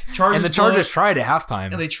most. Chargers and the Chargers tried at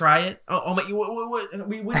halftime. And they try it. What?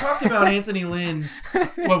 We talked about Anthony Lynn.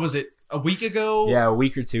 What was it? A week ago? Yeah, a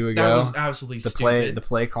week or two ago. That was absolutely stupid. The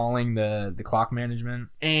play calling, the clock management.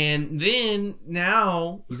 And then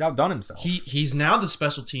now he's outdone himself. He's now the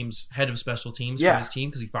special teams head of special teams for his team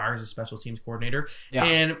because he fires his special teams coordinator. Yeah.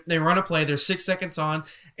 And they run a play. There's 6 seconds on,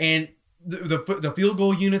 and the field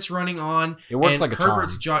goal unit's running on. It worked like a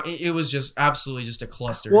Herbert's it was just absolutely just a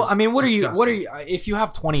cluster. Well, I mean, what are you if you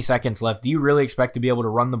have 20 seconds left, do you really expect to be able to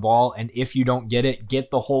run the ball, and if you don't get it,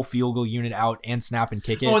 get the whole field goal unit out and snap and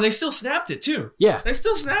kick it? Oh, and they still snapped it too. Yeah. They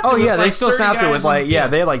still snapped it. Oh yeah, they still snapped it with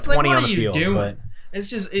they had like 20 on the field. But it's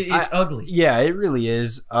just it's ugly. Yeah, it really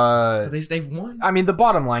is. They've won. I mean, the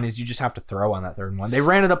bottom line is you just have to throw on that 3rd and 1. They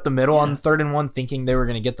ran it up the middle on 3rd and 1, thinking they were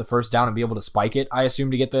going to get the first down and be able to spike it. I assume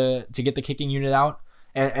to get the kicking unit out,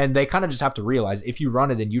 and they kind of just have to realize if you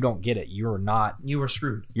run it and you don't get it, you are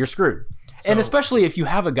screwed. You're screwed. So, and especially if you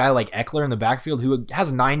have a guy like Eckler in the backfield who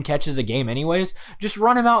has 9 catches a game anyways, just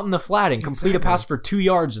run him out in the flat and complete a pass for 2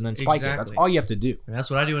 yards and then spike it. That's all you have to do. And that's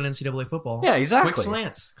what I do in NCAA football. Yeah, exactly. Quick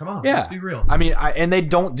slants. Come on, let's be real. I mean, and they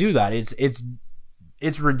don't do that.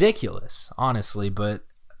 It's ridiculous, honestly, but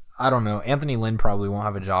I don't know. Anthony Lynn probably won't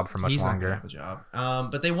have a job for much longer. He's not going to have a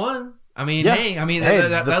job. But they won. I mean,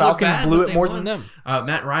 the Falcons blew it more than them.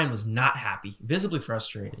 Matt Ryan was not happy, visibly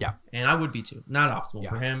frustrated. Yeah, and I would be too. Not optimal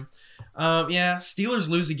for him. Steelers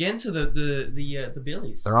lose again to the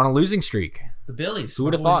Billies. They're on a losing streak. The Billies. Who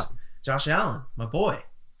would have thought? Josh Allen, my boy.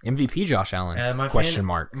 MVP Josh Allen. Question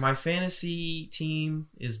mark. My fantasy team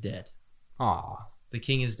is dead. Aw. The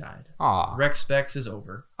king has died. Aw. Rex Specs is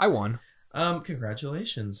over. I won.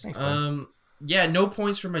 Congratulations. Thanks, bud. Yeah, no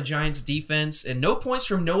points from a Giants defense, and no points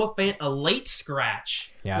from Noah Fant, a late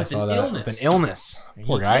scratch. Yeah, with I saw an that. illness. With an illness.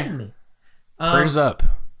 Poor guy. Prayers up.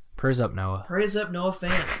 Prayers up, Noah. Prayers up, Noah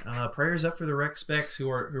Fant. Prayers up for the Rex Specs who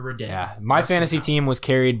are dead. Yeah, my fantasy team was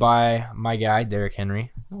carried by my guy, Derrick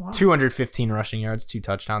Henry. Oh, wow. 215 rushing yards, 2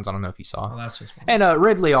 touchdowns. I don't know if you saw. Oh, that's just fun. And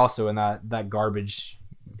Ridley also in that garbage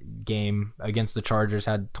game against the Chargers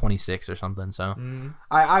had 26 or something. So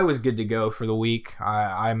I was good to go for the week.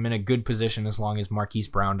 I'm in a good position as long as Marquise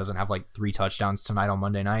Brown doesn't have like 3 touchdowns tonight on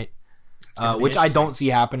Monday night. Which I don't see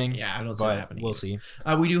happening. Yeah, I don't see it happening. We'll see.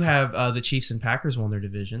 We do have the Chiefs and Packers won their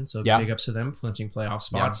division, so big ups to them, clinching playoff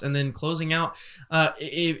spots. Yeah. And then closing out,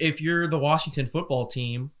 if you're the Washington football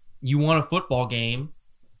team, you won a football game,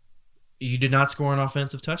 you did not score an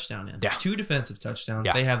offensive touchdown in. Yeah. 2 defensive touchdowns.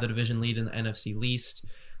 Yeah. They have the division lead in the NFC least.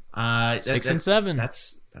 6 and 7.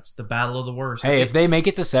 That's the battle of the worst. Hey, if they make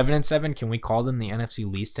it to 7 and 7, can we call them the NFC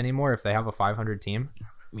least anymore if they have a 500 team?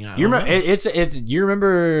 I mean, you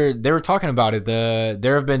remember they were talking about it.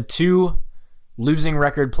 There have been 2 losing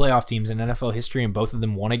record playoff teams in NFL history, and both of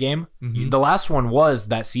them won a game. Mm-hmm. The last one was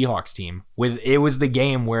that Seahawks team. It was the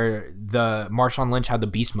game where the Marshawn Lynch had the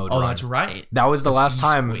beast mode. Oh, that's right. That was the last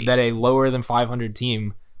time that a lower than 500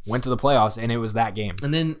 team went to the playoffs, and it was that game.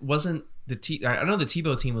 And then wasn't I know the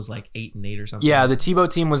Tebow team was like 8-8 or something. Yeah, the Tebow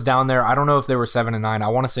team was down there. I don't know if they were 7-9. I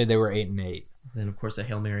want to say they were 8-8. Then of course the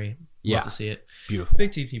Hail Mary. Yeah, love to see it. Beautiful.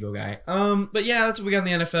 Big Team Tebow guy. But yeah, that's what we got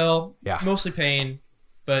in the NFL. Yeah, mostly pain,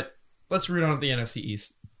 but let's root on the NFC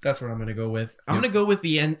East. That's what I'm going to go with. I'm going to go with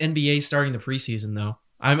the NBA starting the preseason though.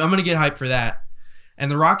 I'm going to get hyped for that. And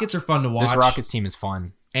the Rockets are fun to watch. This Rockets team is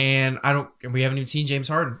fun. And we haven't even seen James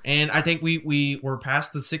Harden. And I think we were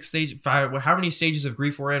past the 6 stage, 5, how many stages of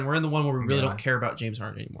grief we're in. We're in the one where we really don't care about James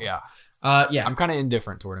Harden anymore. Yeah. I'm kind of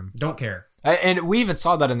indifferent toward him. Don't care. And we even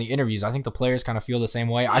saw that in the interviews. I think the players kind of feel the same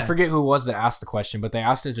way. Yeah. I forget who it was that asked the question, but they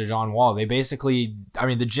asked it to John Wall. They basically,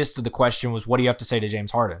 the gist of the question was, what do you have to say to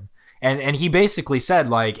James Harden? And he basically said,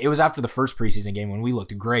 like, it was after the first preseason game when we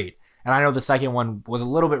looked great. And I know the second one was a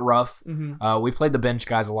little bit rough. Mm-hmm. We played the bench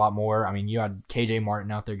guys a lot more. You had KJ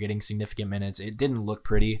Martin out there getting significant minutes. It didn't look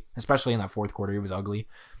pretty, especially in that fourth quarter. It was ugly.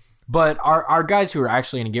 But our guys who are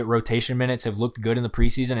actually going to get rotation minutes have looked good in the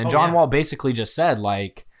preseason. And John Wall basically just said,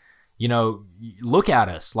 like, look at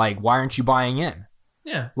us. Like, why aren't you buying in?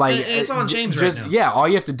 Yeah. Like, and it's on James right now. Yeah, all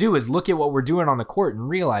you have to do is look at what we're doing on the court and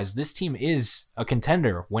realize this team is a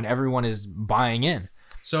contender when everyone is buying in.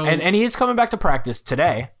 So and he is coming back to practice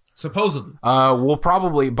today. Supposedly. We'll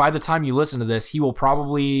probably, by the time you listen to this, he will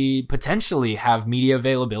probably potentially have media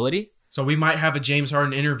availability. So we might have a James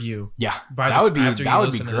Harden interview. Yeah. That would be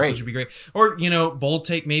great. Which would be great. Or, bold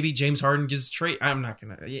take, maybe James Harden gets traded. I'm not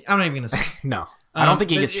even going to say. No. I don't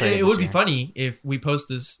think he gets traded. It would be funny if we post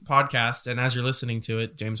this podcast and as you're listening to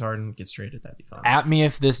it, James Harden gets traded. That'd be fun. At me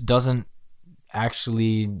if this doesn't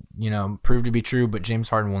actually, prove to be true, but James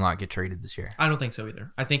Harden will not get traded this year. I don't think so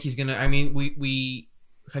either. I think he's going to,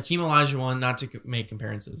 Hakeem Olajuwon, not to make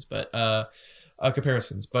comparisons, but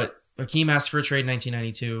Hakeem asked for a trade in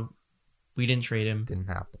 1992. We didn't trade him. Didn't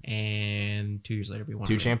happen. And 2 years later, we won.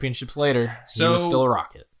 2 championships later, he was still a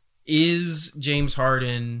Rocket. Is James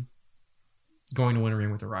Harden going to win a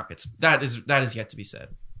ring with the Rockets? That is yet to be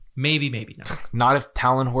said. Maybe not. Not if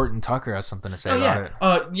Talon Horton Tucker has something to say about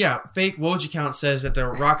it. Fake Woj account says that the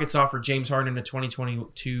Rockets offered James Harden a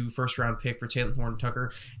 2022 first round pick for Talon Horton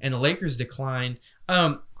Tucker, and the Lakers declined.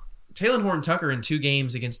 Talon Horton Tucker in 2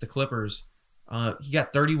 games against the Clippers, he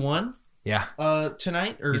got 31. Yeah.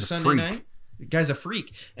 Tonight or Sunday night. The guy's a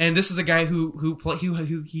freak, and this is a guy who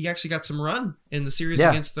he actually got some run in the series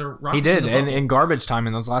against the Rockets. He did, and in garbage time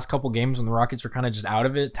in those last couple games when the Rockets were kind of just out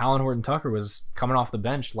of it, Talon Horton Tucker was coming off the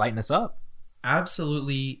bench, lighting us up.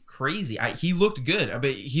 Absolutely crazy. He looked good,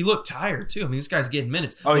 but he looked tired too. This guy's getting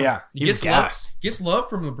minutes. Oh yeah, he gets love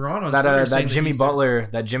from LeBron on Twitter.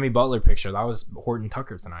 That Jimmy Butler picture, that was Horton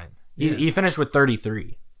Tucker tonight. He finished with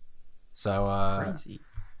 33. So crazy.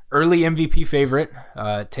 Early MVP favorite,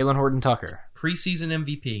 Talon Horton Tucker. Preseason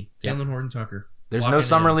MVP, Talon Horton Tucker. There's no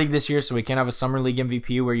summer league this year, so we can't have a summer league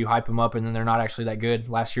MVP where you hype them up and then they're not actually that good.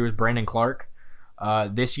 Last year was Brandon Clark.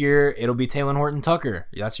 This year, it'll be Talon Horton Tucker.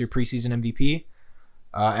 That's your preseason MVP.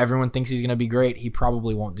 Everyone thinks he's going to be great. He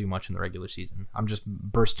probably won't do much in the regular season. I'm just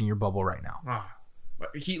bursting your bubble right now.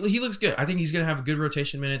 He looks good. I think he's going to have a good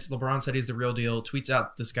rotation minutes. LeBron said he's the real deal. Tweets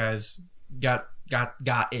out this guy's got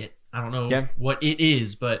it. I don't know what it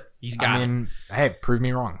is, but he's got it. Hey, prove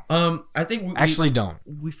me wrong. I think don't.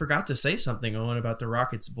 We forgot to say something, Owen, about the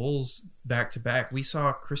Rockets Bulls back to back. We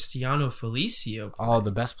saw Cristiano Felicio. Oh,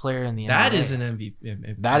 the best player in the NBA. That is an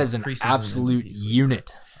MVP. That is an absolute unit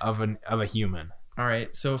of a human. All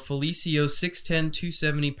right, so Felicio, 6'10",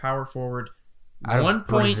 270, power forward, out of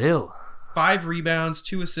Brazil. 5 rebounds,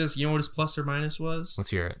 2 assists. You know what his plus or minus was?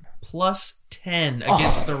 Let's hear it. Plus 10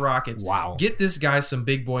 against the Rockets. Wow. Get this guy some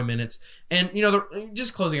big boy minutes. And,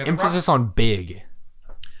 just closing out. Emphasis on big.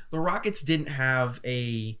 The Rockets didn't have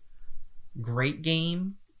a great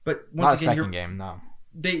game, but once again, second game, no.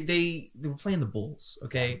 They were playing the Bulls,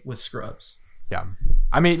 okay, with scrubs. Yeah.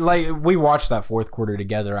 We watched that fourth quarter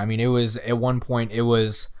together. It was, at one point,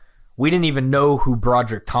 we didn't even know who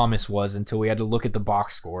Broderick Thomas was until we had to look at the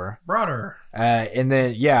box score. Broder. And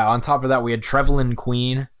then, on top of that, we had Trevelin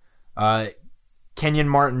Queen, Kenyon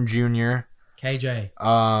Martin Jr., KJ.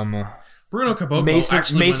 Bruno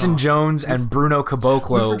Caboclo. Mason Jones and Bruno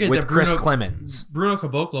Caboclo with Chris Clemens. Bruno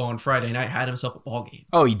Caboclo on Friday night had himself a ball game.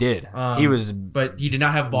 Oh, he did. But he did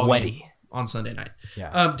not have a ball game on Sunday night.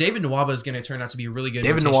 Yeah. David Nwaba is going to turn out to be a really good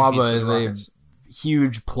David Nwaba is a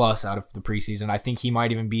huge plus out of the preseason. I think he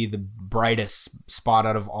might even be the brightest spot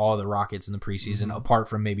out of all the Rockets in the preseason, apart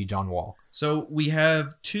from maybe John Wall. So we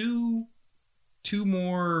have 2 2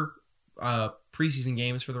 more preseason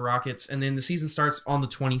games for the Rockets, and then the season starts on the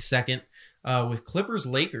 22nd with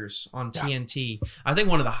Clippers-Lakers on TNT. I think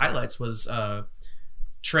one of the highlights was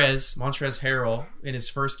Montrezl Harrell in his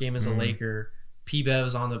first game as a Laker.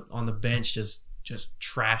 P-Bev's on the bench just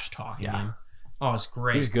trash talking him. Oh, it's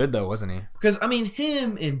great. He was good though, wasn't he? Because I mean,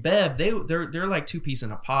 him and Bev, they're like 2 peas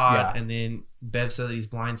in a pod, and then Bev said that he's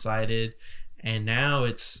blindsided, and now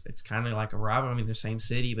it's kind of like a rival. I mean, they're same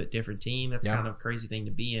city but different team. That's kind of a crazy thing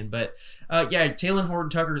to be in. But Talen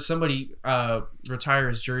Horton-Tucker, somebody retire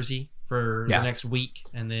his jersey for the next week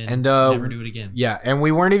and then never do it again. Yeah, and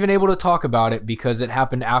we weren't even able to talk about it because it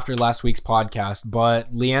happened after last week's podcast,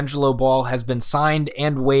 but LiAngelo Ball has been signed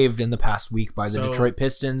and waived in the past week by the Detroit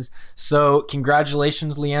Pistons. So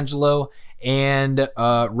congratulations, LiAngelo, and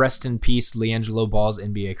rest in peace, LiAngelo Ball's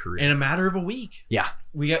NBA career. In a matter of a week. Yeah.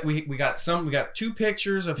 We got 2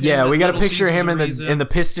 pictures of him. Yeah, we got a picture of him in the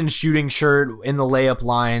Pistons shooting shirt in the layup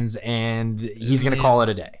lines, and he's going to call it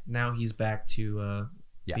a day. Now he's back to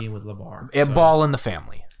being with LeVar. Ball in the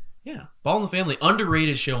family. Yeah, Ball in the Family.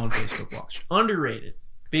 Underrated show on Facebook Watch. Underrated.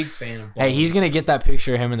 Big fan of Ball. Hey, he's going to get that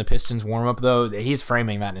picture of him in the Pistons warm-up, though. He's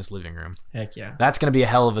framing that in his living room. Heck yeah. That's going to be a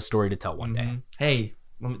hell of a story to tell one day. Hey,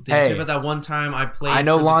 did you hear about that one time I played? I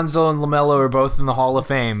know Lonzo and LaMelo are both in the Hall of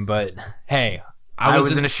Fame, but hey, I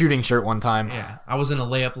was in a shooting shirt one time. Yeah, I was in a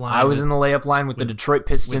layup line. I was in the layup line with the Detroit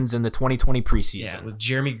Pistons in the 2020 preseason. Yeah, with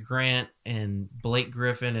Jeremy Grant and Blake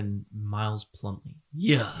Griffin and Miles Plumlee.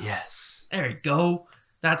 Yeah. Yes. There you go.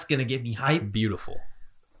 That's going to get me hype. Beautiful.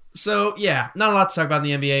 So, yeah, not a lot to talk about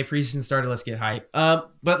in the NBA. Preseason started. Let's get hype.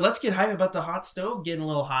 But let's get hype about the hot stove getting a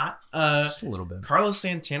little hot. Just a little bit. Carlos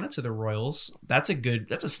Santana to the Royals. That's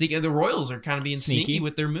a sneaky. The Royals are kind of being sneaky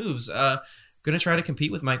with their moves. Going to try to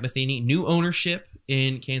compete with Mike Matheny. New ownership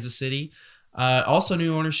in Kansas City. Also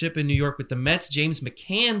new ownership in New York with the Mets. James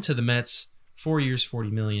McCann to the Mets. 4 years,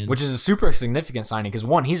 $40 million. Which is a super significant signing because,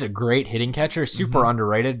 one, he's a great hitting catcher, super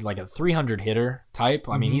underrated, like a 300 hitter type.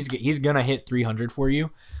 I mean, he's going to hit 300 for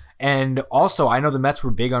you. And also, I know the Mets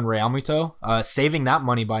were big on Realmuto. Saving that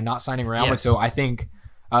money by not signing Realmuto, I think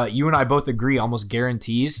you and I both agree almost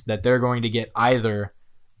guarantees that they're going to get either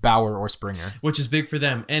Bauer or Springer. Which is big for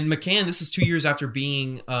them. And McCann, this is 2 years after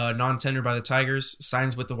being non-tendered by the Tigers,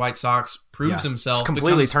 signs with the White Sox, proves himself. Just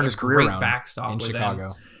completely turned his career around backstop in Chicago.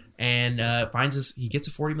 Them. And he gets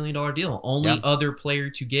a $40 million deal. Only other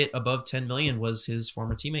player to get above $10 million was his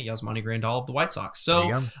former teammate, Yasmani Grandal of the White Sox.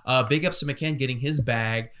 So big ups to McCann getting his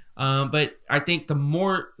bag. But I think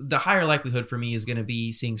the higher likelihood for me is going to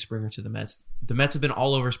be seeing Springer to the Mets. The Mets have been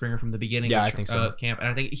all over Springer from the beginning of camp, and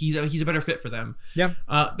I think he's a better fit for them. Yeah.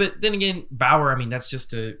 But then again, Bauer, I mean, that's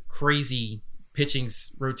just a crazy pitching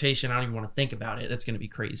rotation. I don't even want to think about it. That's going to be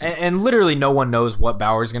crazy. And literally no one knows what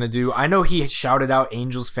Bauer's going to do. I know he shouted out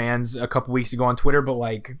Angels fans a couple weeks ago on Twitter, but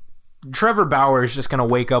like Trevor Bauer is just going to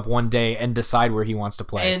wake up one day and decide where he wants to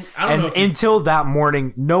play. And I don't know until that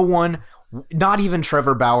morning, no one, not even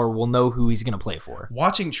Trevor Bauer, will know who he's going to play for.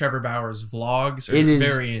 Watching Trevor Bauer's vlogs are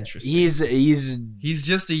very interesting. He's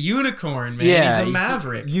just a unicorn, man. Yeah, he's a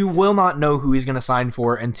maverick. You will not know who he's going to sign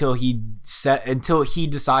for until he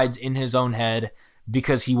decides in his own head,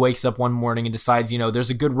 because he wakes up one morning and decides, there's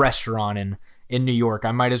a good restaurant in New York.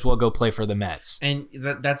 I might as well go play for the Mets. And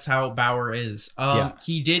that's how Bauer is.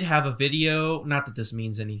 He did have a video, not that this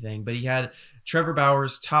means anything, but he had Trevor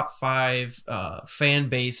Bauer's top 5 fan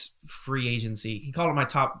base free agency. He called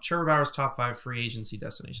it Trevor Bauer's top 5 free agency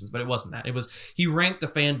destinations, but it wasn't that. It was, he ranked the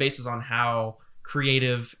fan bases on how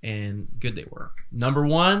creative and good they were. Number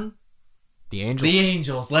 1, the Angels. The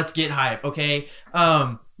Angels. Let's get hype. Okay.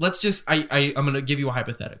 Let's just, I'm going to give you a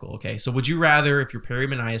hypothetical. Okay. So would you rather, if you're Perry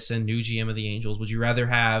Maniason, new GM of the Angels, would you rather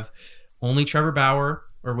have only Trevor Bauer,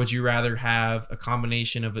 or would you rather have a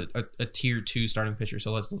combination of a tier 2 starting pitcher?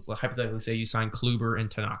 So let's hypothetically say you sign Kluber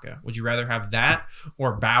and Tanaka. Would you rather have that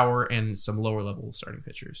or Bauer and some lower level starting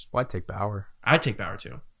pitchers? Well, I'd take Bauer. I'd take Bauer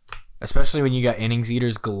too. Especially when you got innings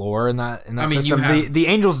eaters galore in that system. The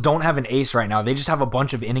Angels don't have an ace right now. They just have a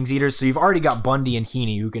bunch of innings eaters. So you've already got Bundy and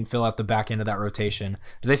Heaney who can fill out the back end of that rotation.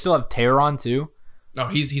 Do they still have Teheran too? No,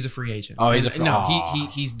 he's a free agent. Oh, he's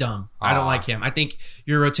he's dumb. I don't like him. I think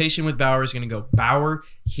your rotation with Bauer is going to go Bauer,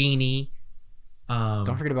 Heaney.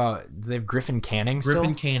 Don't forget about, they have Griffin Canning still?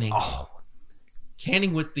 Griffin Canning. Oh.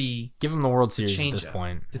 Canning with the... Give him the World Series at this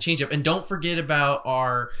point. The changeup. And don't forget about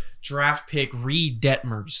our draft pick, Reed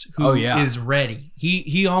Detmers, who is ready.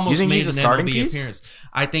 He almost made an MLB appearance.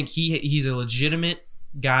 I think he's a legitimate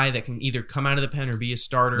guy that can either come out of the pen or be a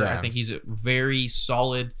starter. Yeah. I think he's a very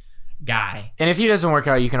solid guy. And if he doesn't work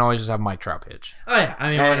out, you can always just have Mike Trout pitch. Oh, yeah.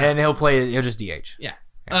 I mean, and he'll just DH. Yeah.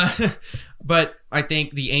 But I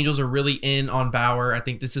think the Angels are really in on Bauer. I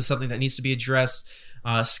think this is something that needs to be addressed.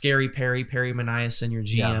 Scary Perry Manias, your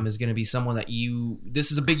GM, is going to be someone that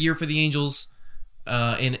this is a big year for the Angels.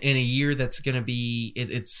 In a year that's going to be,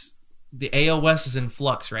 it's the AL West is in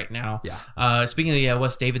flux right now. Yeah. Speaking of the AL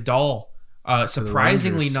West, David Dahl,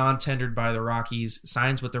 surprisingly non-tendered by the Rockies,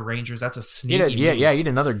 signs with the Rangers. That's a sneaky move. He had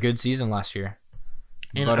another good season last year.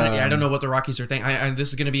 And but, I don't know what the Rockies are thinking. This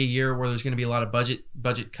is going to be a year where there's going to be a lot of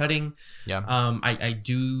budget cutting. Yeah. I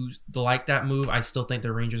do like that move. I still think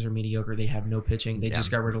the Rangers are mediocre. They have no pitching. They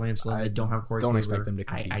just got rid of Lance Lynn. They don't have Corey Don't Kluber. expect them to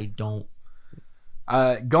compete. I don't.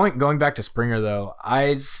 Going back to Springer though,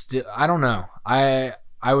 I don't know.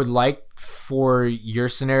 I would like for your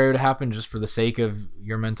scenario to happen just for the sake of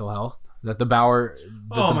your mental health. That the Bauer,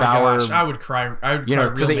 gosh, I would cry.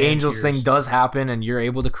 To the Angels thing does happen, and you're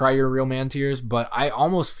able to cry your real man tears. But I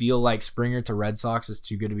almost feel like Springer to Red Sox is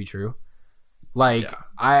too good to be true.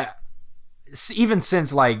 Even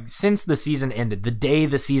since the season ended, the day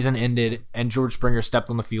the season ended, and George Springer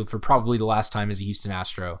stepped on the field for probably the last time as a Houston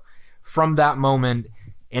Astro. From that moment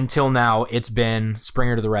until now, it's been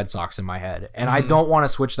Springer to the Red Sox in my head, and I don't want to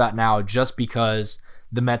switch that now just because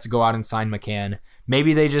the Mets go out and sign McCann.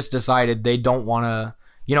 Maybe they just decided they don't want to,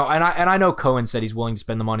 and I know Cohen said he's willing to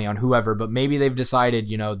spend the money on whoever, but maybe they've decided,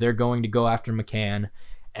 they're going to go after McCann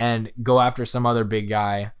and go after some other big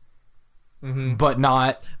guy, but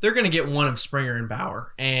not. They're going to get one of Springer and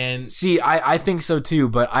Bauer. And see, I think so too,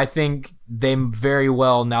 but I think they very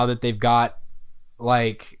well, now that they've got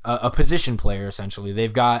like a position player, essentially,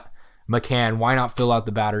 they've got McCann, why not fill out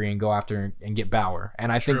the battery and go after and get Bauer?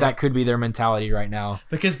 And I think that could be their mentality right now.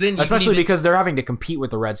 Because then, because they're having to compete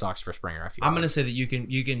with the Red Sox for Springer. I'm going to say that you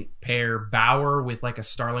can pair Bauer with like a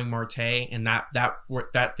Starling Marte, and that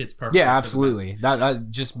fits perfectly. Yeah, absolutely.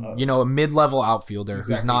 That just a mid-level outfielder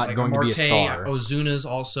who's not like going to be a star. Ozuna's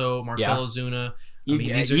also Marcell Ozuna.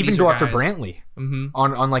 Even go after Brantley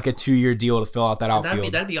on like a 2-year deal to fill out that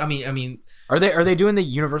outfield. That'd be. I mean. Are they doing the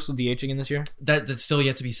universal DH again this year? That's still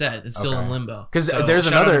yet to be said. It's still in limbo. Because there's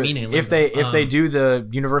another. If they do the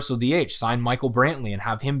universal DH, sign Michael Brantley and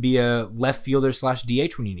have him be a left fielder /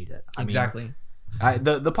 DH when you need it. Exactly.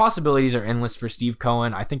 The possibilities are endless for Steve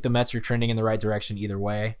Cohen. I think the Mets are trending in the right direction either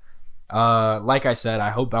way. Like I said,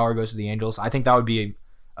 I hope Bauer goes to the Angels. I think that would be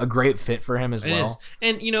a great fit for him as well. Is.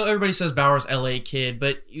 And everybody says Bauer's LA kid,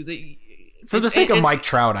 but for the sake of Mike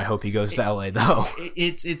Trout, I hope he goes to LA though.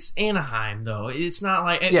 It's Anaheim though. It's not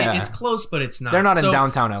like it's close, but it's not. They're not in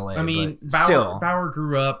downtown LA. I mean, Bauer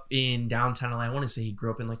grew up in downtown LA. I want to say he grew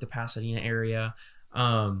up in like the Pasadena area.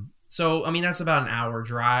 So I mean that's about an hour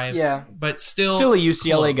drive. Yeah, but still a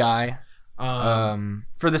UCLA guy.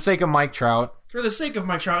 For the sake of Mike Trout. For the sake of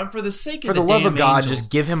Mike Trout, and for the sake of for the love of God, Angels, just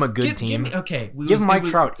give him a good team. Give Mike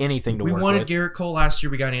Trout anything to work with. We wanted Garrett Cole last year.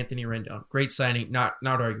 We got Anthony Rendon. Great signing. Not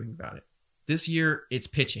arguing about it. This year, it's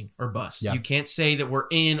pitching or bust. Yeah. You can't say that we're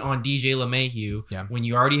in on DJ LeMahieu when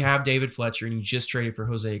you already have David Fletcher and you just traded for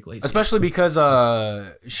Jose Iglesias. Especially because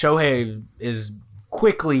Shohei is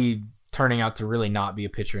quickly turning out to really not be a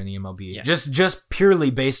pitcher in the MLB. Yeah. Just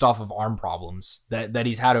purely based off of arm problems that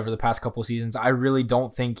he's had over the past couple seasons. I really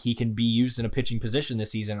don't think he can be used in a pitching position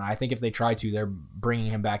this season. And I think if they try to, they're bringing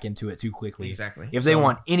him back into it too quickly. Exactly. If they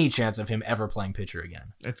want any chance of him ever playing pitcher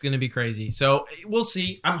again. It's going to be crazy. So we'll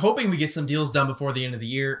see. I'm hoping we get some deals done before the end of the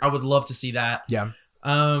year. I would love to see that. Yeah.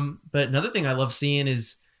 But another thing I love seeing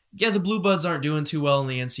is, the Blue Buds aren't doing too well in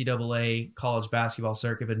the NCAA college basketball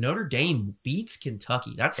circuit, but Notre Dame beats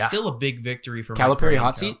Kentucky. That's still a big victory for Calipari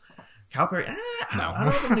hot seat? Calipari, no. I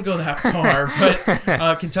don't think I'm going to go that far,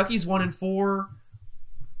 but Kentucky's 1-4.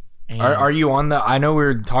 Are you on the? I know we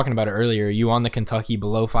were talking about it earlier. Are you on the Kentucky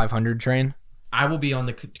below 500 train? I will be on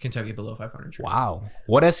the Kentucky below 500 train. Wow.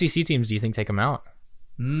 What SEC teams do you think take them out?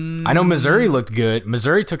 I know Missouri looked good.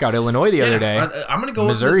 Missouri took out Illinois the other day. I'm going to go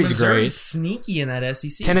Missouri's with great. Sneaky in that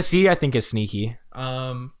SEC. Tennessee, I think, is sneaky.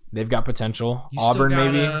 They've got potential. Auburn,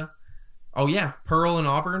 maybe. Pearl and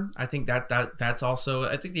Auburn. I think that's also.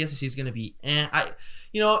 I think the SEC is going to be. I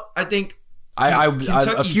think.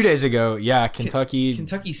 A few days ago, Kentucky.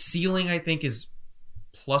 Kentucky's ceiling, I think, is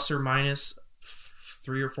plus or minus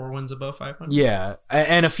 3 or 4 wins above 500. Yeah,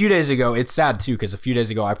 and a few days ago, it's sad too, because a few days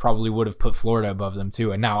ago I probably would have put Florida above them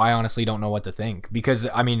too, and now I honestly don't know what to think, because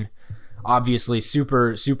I mean, obviously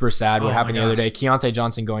super sad what happened the other day. Keontae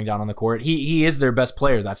Johnson going down on the court. He is their best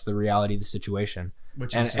player. That's the reality of the situation.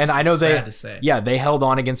 Which is and I know sad to say. Yeah, they held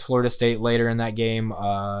on against Florida State later in that game.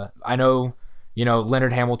 I know.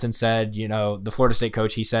 Leonard Hamilton said, the Florida State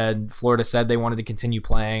coach, he said Florida said they wanted to continue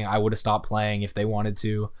playing. I would have stopped playing if they wanted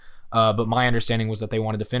to. But my understanding was that they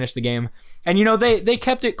wanted to finish the game. And, they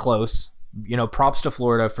kept it close. props to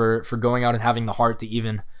Florida for going out and having the heart to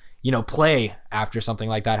even, play after something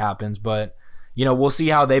like that happens. But, we'll see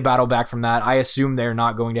how they battle back from that. I assume they're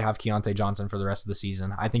not going to have Keontae Johnson for the rest of the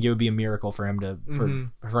season. I think it would be a miracle for him to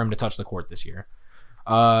for him to touch the court this year.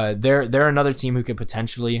 They're another team who could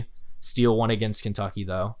potentially steal one against Kentucky,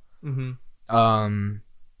 though. Mm-hmm.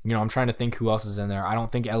 I'm trying to think who else is in there. I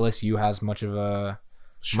don't think LSU has much of a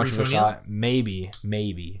shot.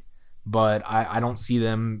 Maybe, but I don't see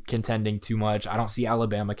them contending too much. I don't see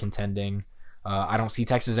Alabama contending. I don't see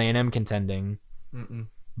Texas A&M contending. Mm-mm.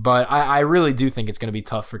 But I really do think it's going to be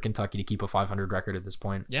tough for Kentucky to keep a 500 record at this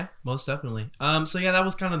point. Yeah, most definitely. So yeah, that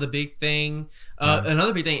was kind of the big thing.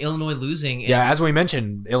 Another big thing, Illinois losing. Yeah, as we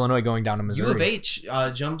mentioned, Illinois going down to Missouri. U of H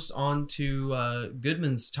jumps onto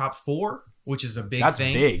Goodman's top 4, which is a big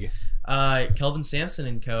thing. That's big. Kelvin Sampson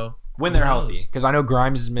and co. When they're healthy. Because I know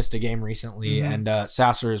Grimes has missed a game recently, and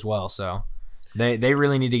Sasser as well. So they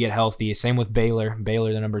really need to get healthy. Same with Baylor.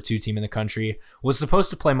 Baylor, the number 2 team in the country, was supposed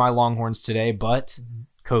to play my Longhorns today, but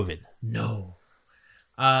COVID. No.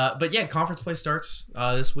 But yeah, conference play starts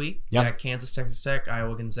this week. Yep. Got Kansas, Texas Tech,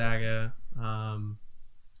 Iowa, Gonzaga.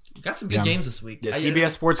 Got some good games this week. Yeah,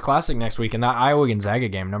 CBS Sports Classic next week, and that Iowa Gonzaga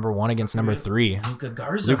game, number 1 against number 3. Luka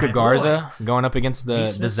Garza going up against the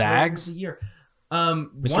Zags.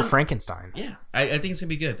 Mr. Frankenstein. Yeah, I think it's gonna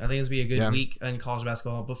be good. I think it's gonna be a good week in college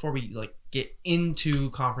basketball. Before we get into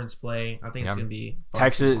conference play, I think it's gonna be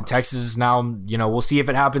fun. Texas now. We'll see if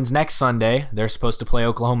it happens next Sunday. They're supposed to play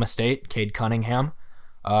Oklahoma State. Cade Cunningham.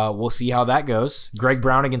 We'll see how that goes. Greg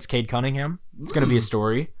Brown against Cade Cunningham. It's gonna be a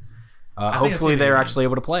story. Hopefully they're actually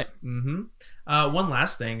able to play. Mm-hmm. One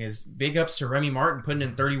last thing is big ups to Remy Martin putting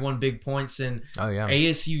in 31 big points and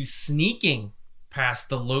ASU sneaking past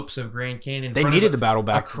the Lopes of Grand Canyon. They needed the battle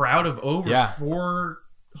back. A crowd of over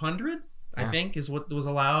 400, I think, is what was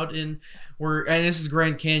allowed in. And this is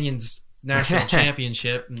Grand Canyon's national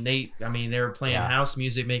championship, and they were playing house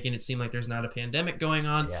music, making it seem like there's not a pandemic going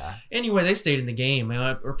on. Yeah. Anyway, they stayed in the game.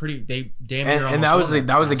 They damn near and that was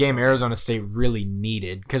the game Arizona State really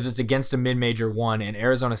needed, because it's against a mid-major one, and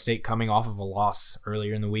Arizona State coming off of a loss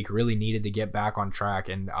earlier in the week really needed to get back on track.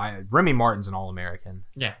 And Remy Martin's an All-American.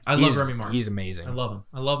 Yeah, I love Remy Martin. He's amazing. I love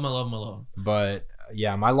him. But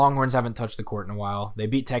yeah, my Longhorns haven't touched the court in a while. They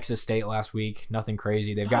beat Texas State last week. Nothing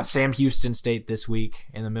crazy. They've got Sam Houston State this week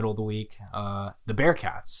in the middle of the week. The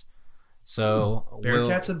Bearcats. So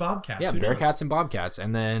Bearcats and Bobcats. Yeah, Bearcats and Bobcats.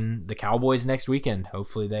 And then the Cowboys next weekend.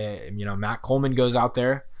 Hopefully Matt Coleman goes out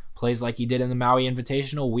there, plays like he did in the Maui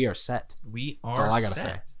Invitational. We are set. That's all I got to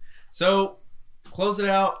say. So, close it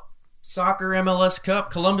out. Soccer MLS Cup.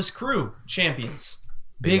 Columbus Crew champions.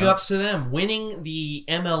 Big ups to them. Winning the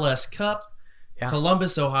MLS Cup. Yeah.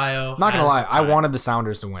 Columbus, Ohio. Not gonna lie, I wanted the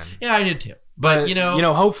Sounders to win. Yeah, I did too. But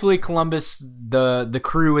hopefully Columbus, the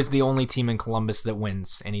Crew is the only team in Columbus that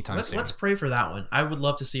wins anytime soon. Let's pray for that one. I would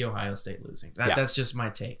love to see Ohio State losing. That's just my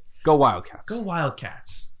take. Go Wildcats. Go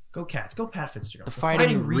Wildcats. Go Cats. Go Pat Fitzgerald. The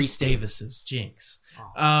fighting Reese Davis's jinx.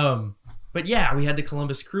 Oh. But yeah, we had the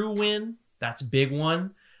Columbus Crew win. That's a big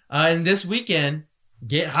one. And this weekend,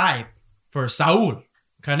 get hype for Saul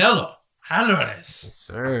Canelo Alvarez. Yes,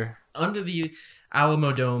 sir. Under the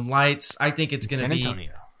Alamo Dome lights. I think it's going to be. San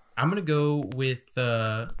Antonio. I'm going to go with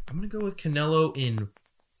Canelo in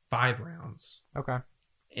 5 rounds. Okay.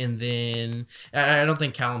 And then I don't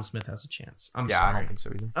think Callum Smith has a chance. I'm sorry. I don't think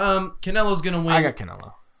so either. Canelo's going to win. I got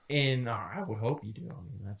Canelo. And I would hope you do. I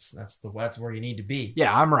mean, that's where you need to be.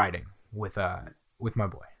 Yeah, I'm riding with my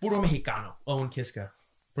boy. Puro Mexicano. Owen Kiska.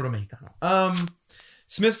 Puro Mexicano.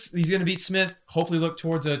 Smith, he's going to beat Smith. Hopefully look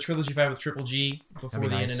towards a trilogy fight with Triple G before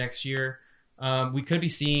the end of next year. We could be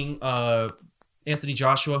seeing Anthony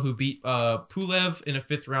Joshua, who beat Pulev in a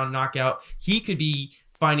 5th-round knockout. He could be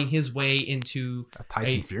finding his way into a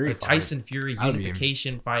Tyson Fury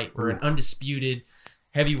unification fight for an undisputed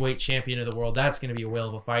heavyweight champion of the world. That's going to be a whale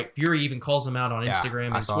of a fight. Fury even calls him out on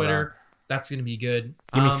Instagram and Twitter. That's going to be good.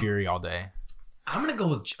 Give me Fury all day. I'm going to go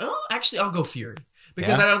with... actually, I'll go Fury.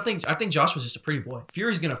 Because I think Joshua's just a pretty boy.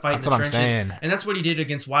 Fury's gonna fight in the trenches, and that's what he did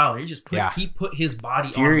against Wilder. He put his body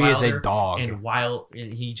Fury on Wilder. Fury is a dog,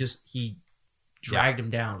 and he dragged him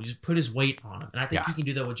down. He just put his weight on him, and I think he can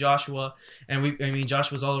do that with Joshua. And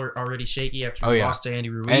Joshua's already shaky after he lost to Andy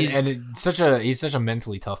Ruiz, and he's such a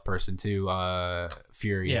mentally tough person too.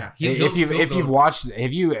 Fury, yeah. If you've watched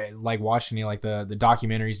any like the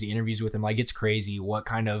documentaries, the interviews with him, like it's crazy what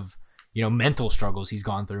kind of mental struggles he's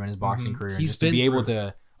gone through in his boxing career. And just to be able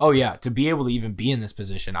to even be in this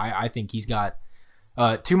position, I think he's got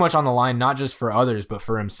too much on the line, not just for others, but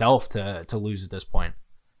for himself to lose at this point.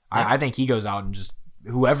 Yeah. I think he goes out and just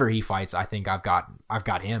whoever he fights, I think I've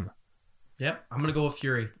got him. Yep, I'm gonna go with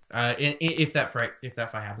Fury. If that fight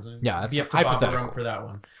happens, that's be up to Bob Arum for that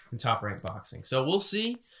one in Top Rank Boxing. So we'll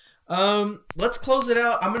see. Let's close it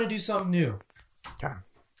out. I'm gonna do something new. Okay.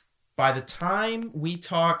 By the time we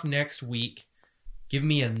talk next week, give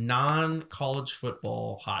me a non-college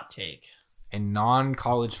football hot take. A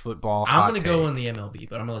non-college football hot I'm gonna take. go in the MLB,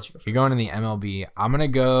 but I'm gonna let you go first. You're going in the MLB. I'm gonna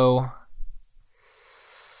go.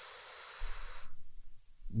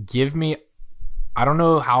 Give me. I don't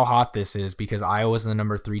know how hot this is because Iowa's the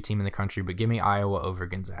number 3 team in the country, but give me Iowa over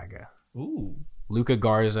Gonzaga. Ooh. Luka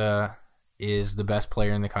Garza is the best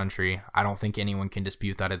player in the country. I don't think anyone can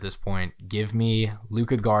dispute that at this point. Give me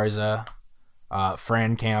Luka Garza,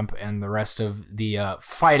 Fran Camp, and the rest of the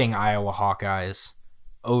fighting Iowa Hawkeyes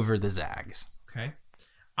over the Zags. Okay.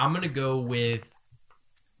 I'm going to go with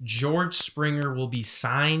George Springer will be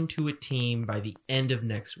signed to a team by the end of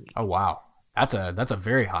next week. Oh, wow. That's a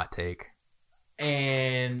very hot take.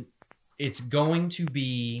 And it's going to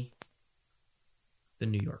be the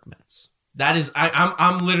New York Mets. That is,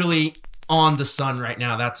 I'm literally on the sun right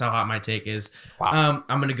now. That's how hot my take is. Wow.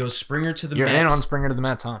 I'm going to go Springer to the You're Mets. in on Springer to the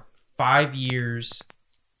Mets, huh? 5 years,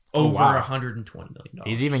 over $120 million.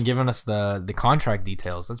 He's even given us the contract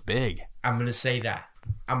details. That's big. I'm going to say that.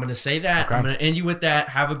 Okay. I'm going to end you with that.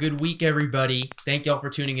 Have a good week, everybody. Thank y'all for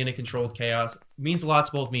tuning in to Controlled Chaos. It means a lot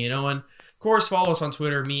to both me and Owen. Of course, follow us on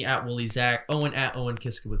Twitter, me at WoollyZach, Owen at Owen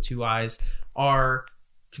Kiska with 2 eyes. Our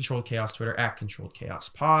Controlled Chaos Twitter at Controlled Chaos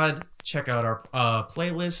Pod. Check out our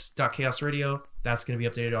playlist, .chaos Radio. That's going to be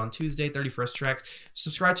updated on Tuesday, 31st tracks.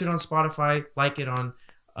 Subscribe to it on Spotify. Like it on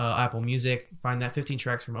Apple Music. Find that 15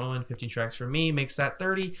 tracks from Owen, 15 tracks from me. Makes that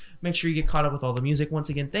 30. Make sure you get caught up with all the music. Once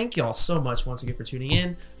again, thank y'all so much once again for tuning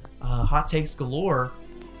in. Hot takes galore.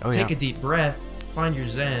 Take a deep breath. Find your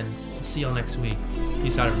zen. I'll see y'all next week.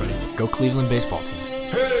 Peace out, everybody. Go Cleveland baseball team.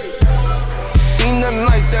 Hey. Seen nothing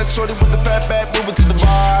like that, shorty with the fat back, moving to the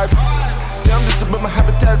vibes. Say I'm just about my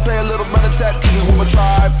habitat, play a little better tat, kick it with my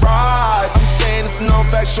tribe, right? I'm saying it's no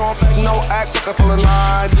fact, showing no acts, like I fall in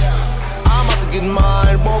line. I'm out to get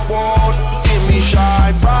mine, whoa, seeing me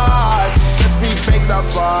shine, right? Catch me baked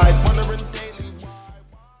outside, wondering.